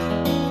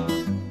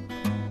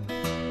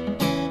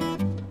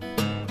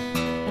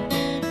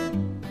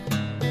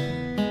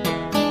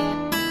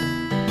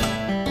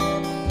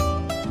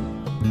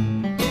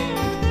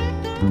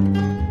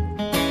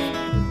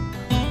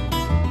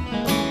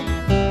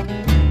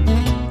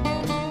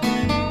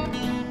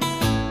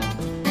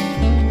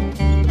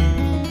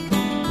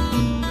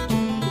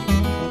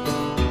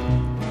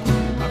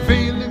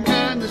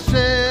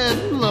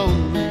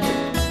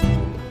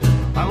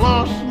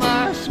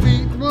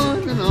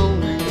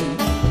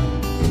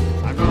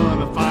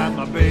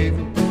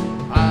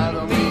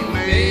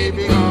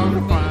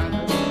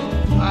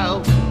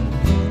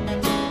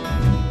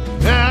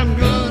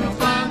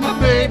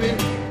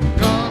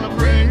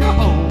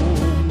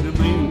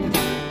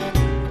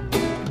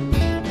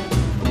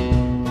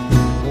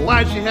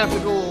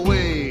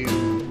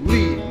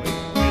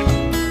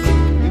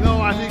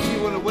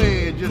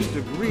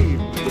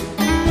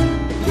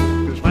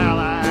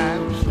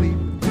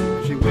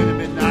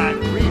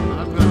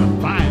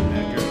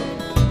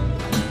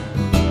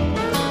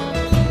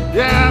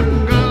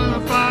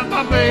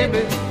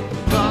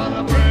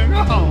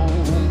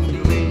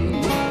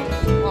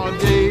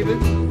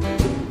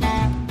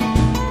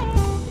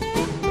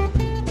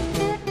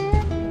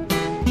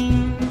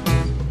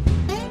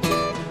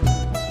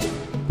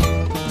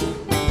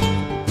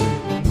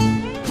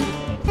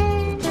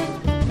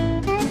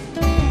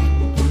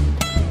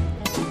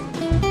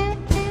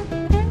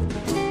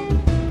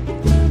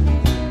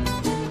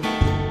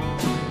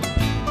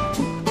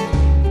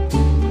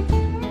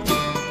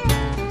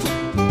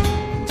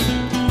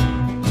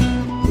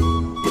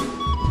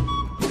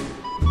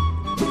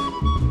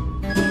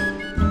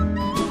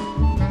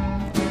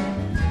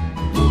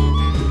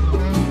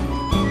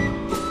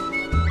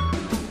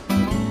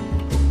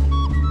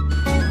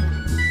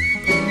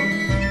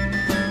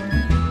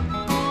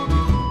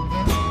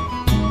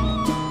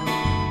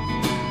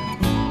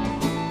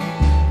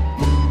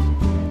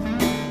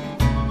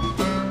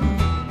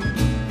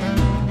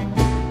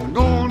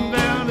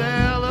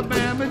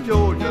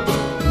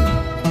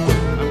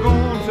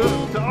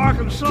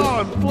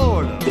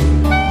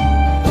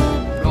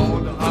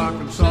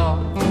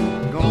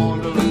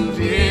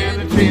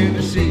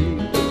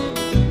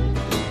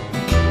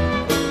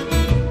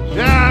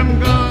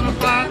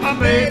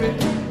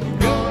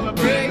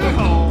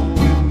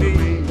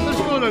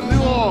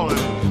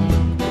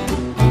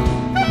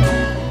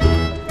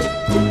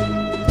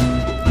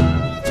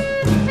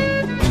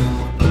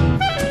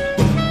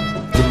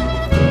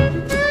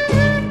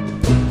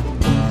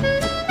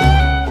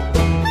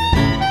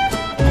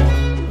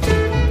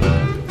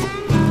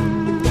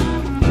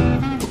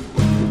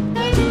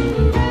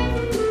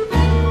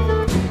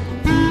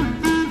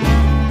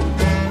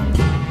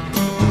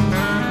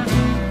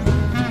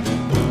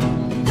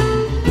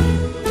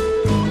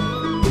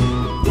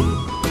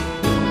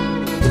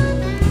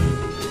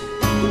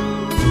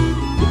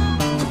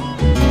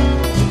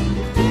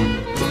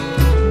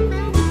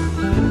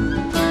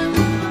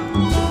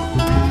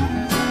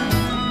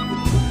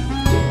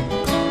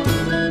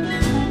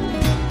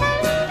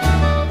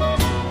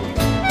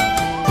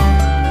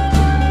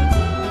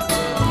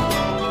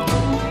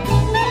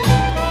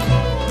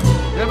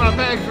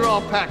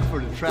 all packed for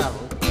the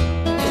travel.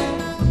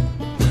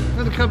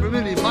 And a couple of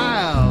many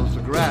miles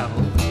to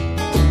gravel.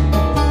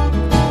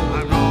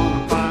 I'm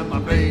gonna find my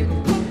baby.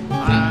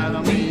 I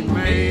don't mean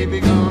maybe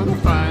gonna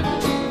find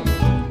her.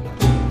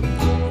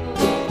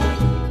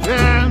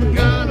 Yeah, I'm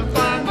gonna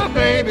find my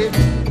baby.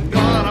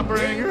 Gonna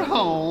bring her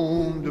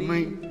home to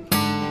me.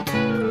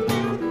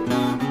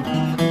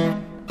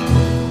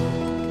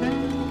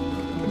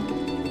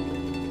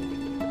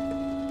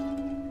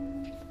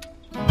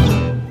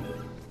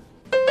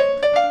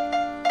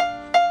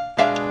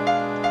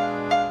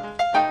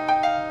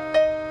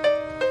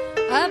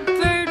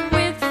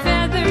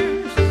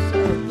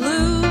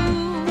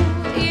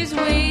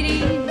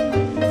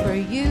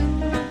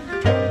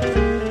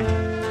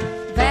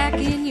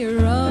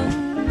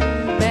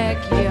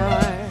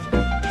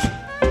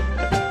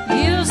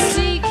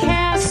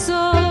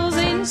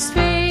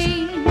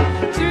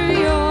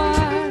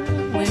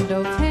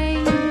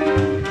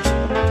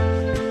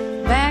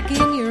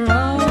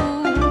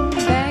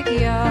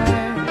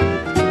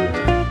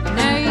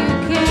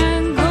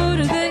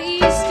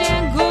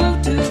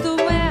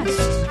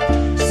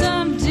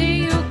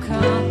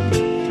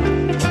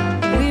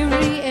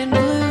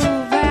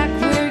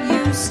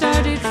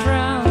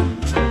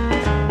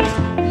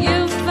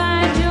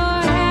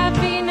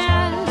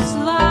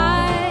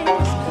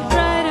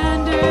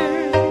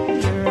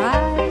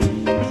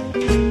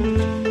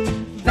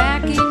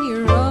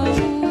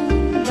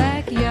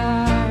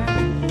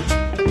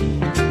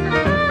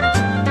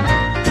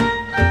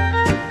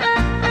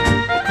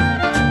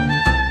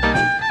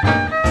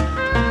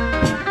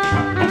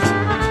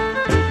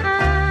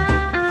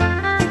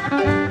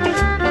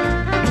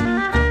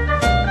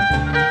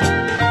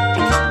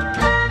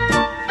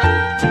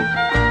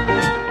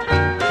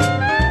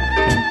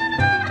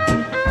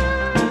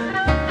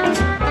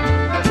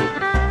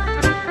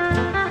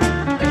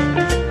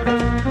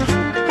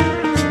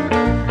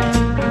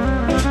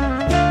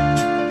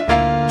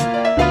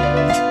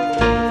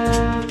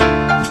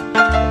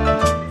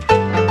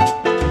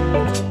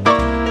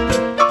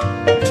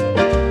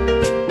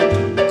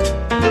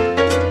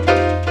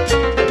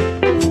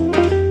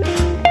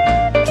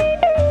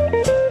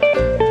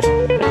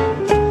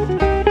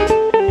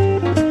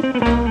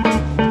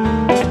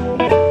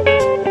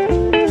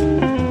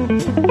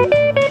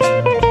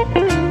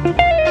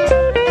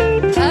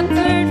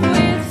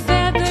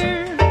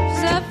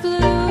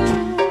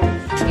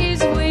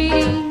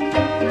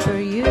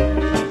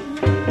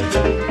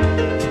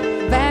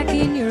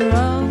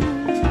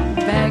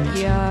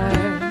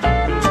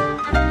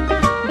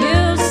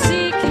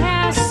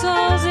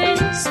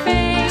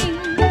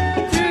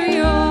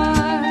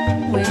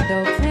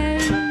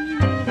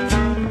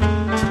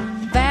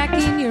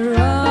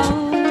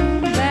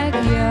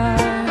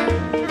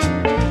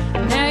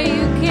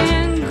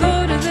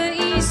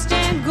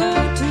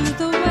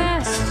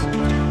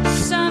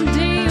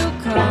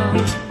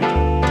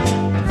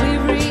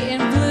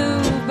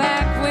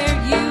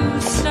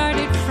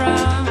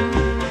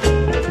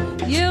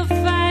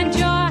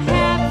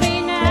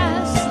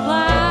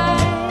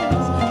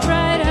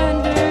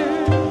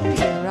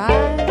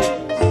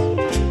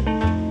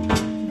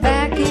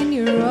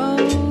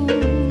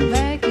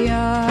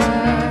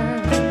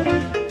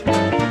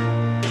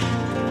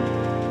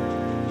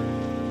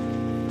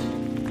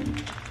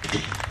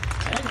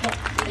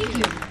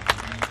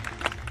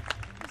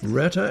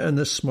 Retta and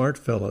the Smart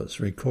Fellas,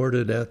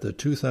 recorded at the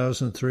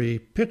 2003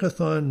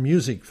 Pickathon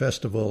Music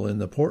Festival in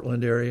the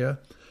Portland area.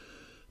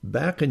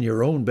 Back in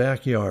Your Own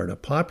Backyard, a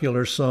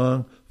popular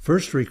song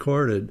first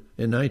recorded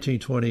in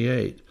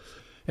 1928.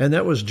 And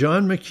that was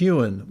John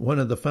McEwen, one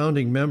of the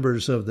founding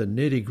members of the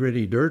Nitty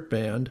Gritty Dirt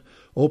Band,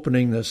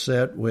 opening the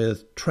set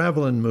with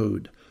Travelin'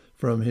 Mood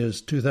from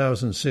his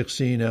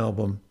 2016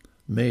 album,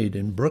 Made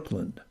in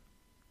Brooklyn.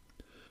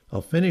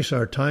 I'll finish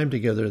our time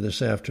together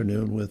this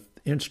afternoon with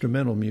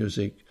instrumental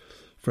music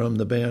from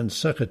the band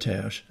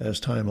Succotash, as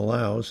time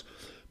allows.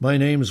 My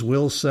name's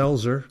Will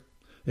Selzer.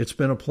 It's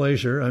been a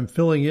pleasure. I'm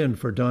filling in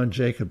for Don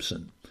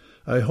Jacobson.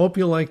 I hope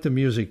you like the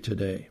music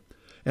today.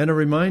 And a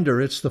reminder,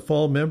 it's the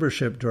fall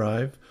membership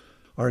drive.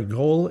 Our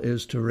goal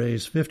is to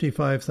raise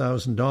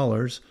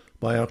 $55,000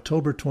 by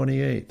October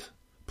 28th.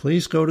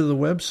 Please go to the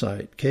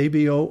website,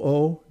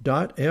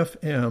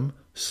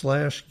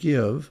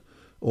 kboo.fm/give,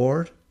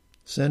 or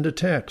send a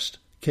text,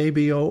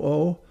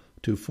 KBOO,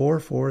 to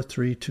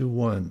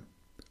 44321.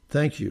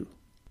 Thank you.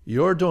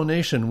 Your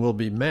donation will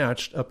be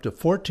matched up to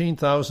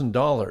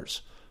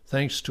 $14,000,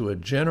 thanks to a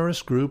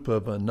generous group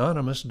of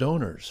anonymous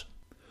donors.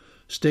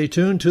 Stay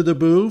tuned to the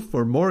Boo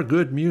for more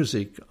good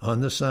music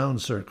on the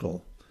Sound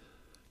Circle.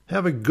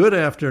 Have a good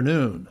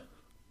afternoon.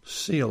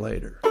 See you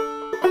later.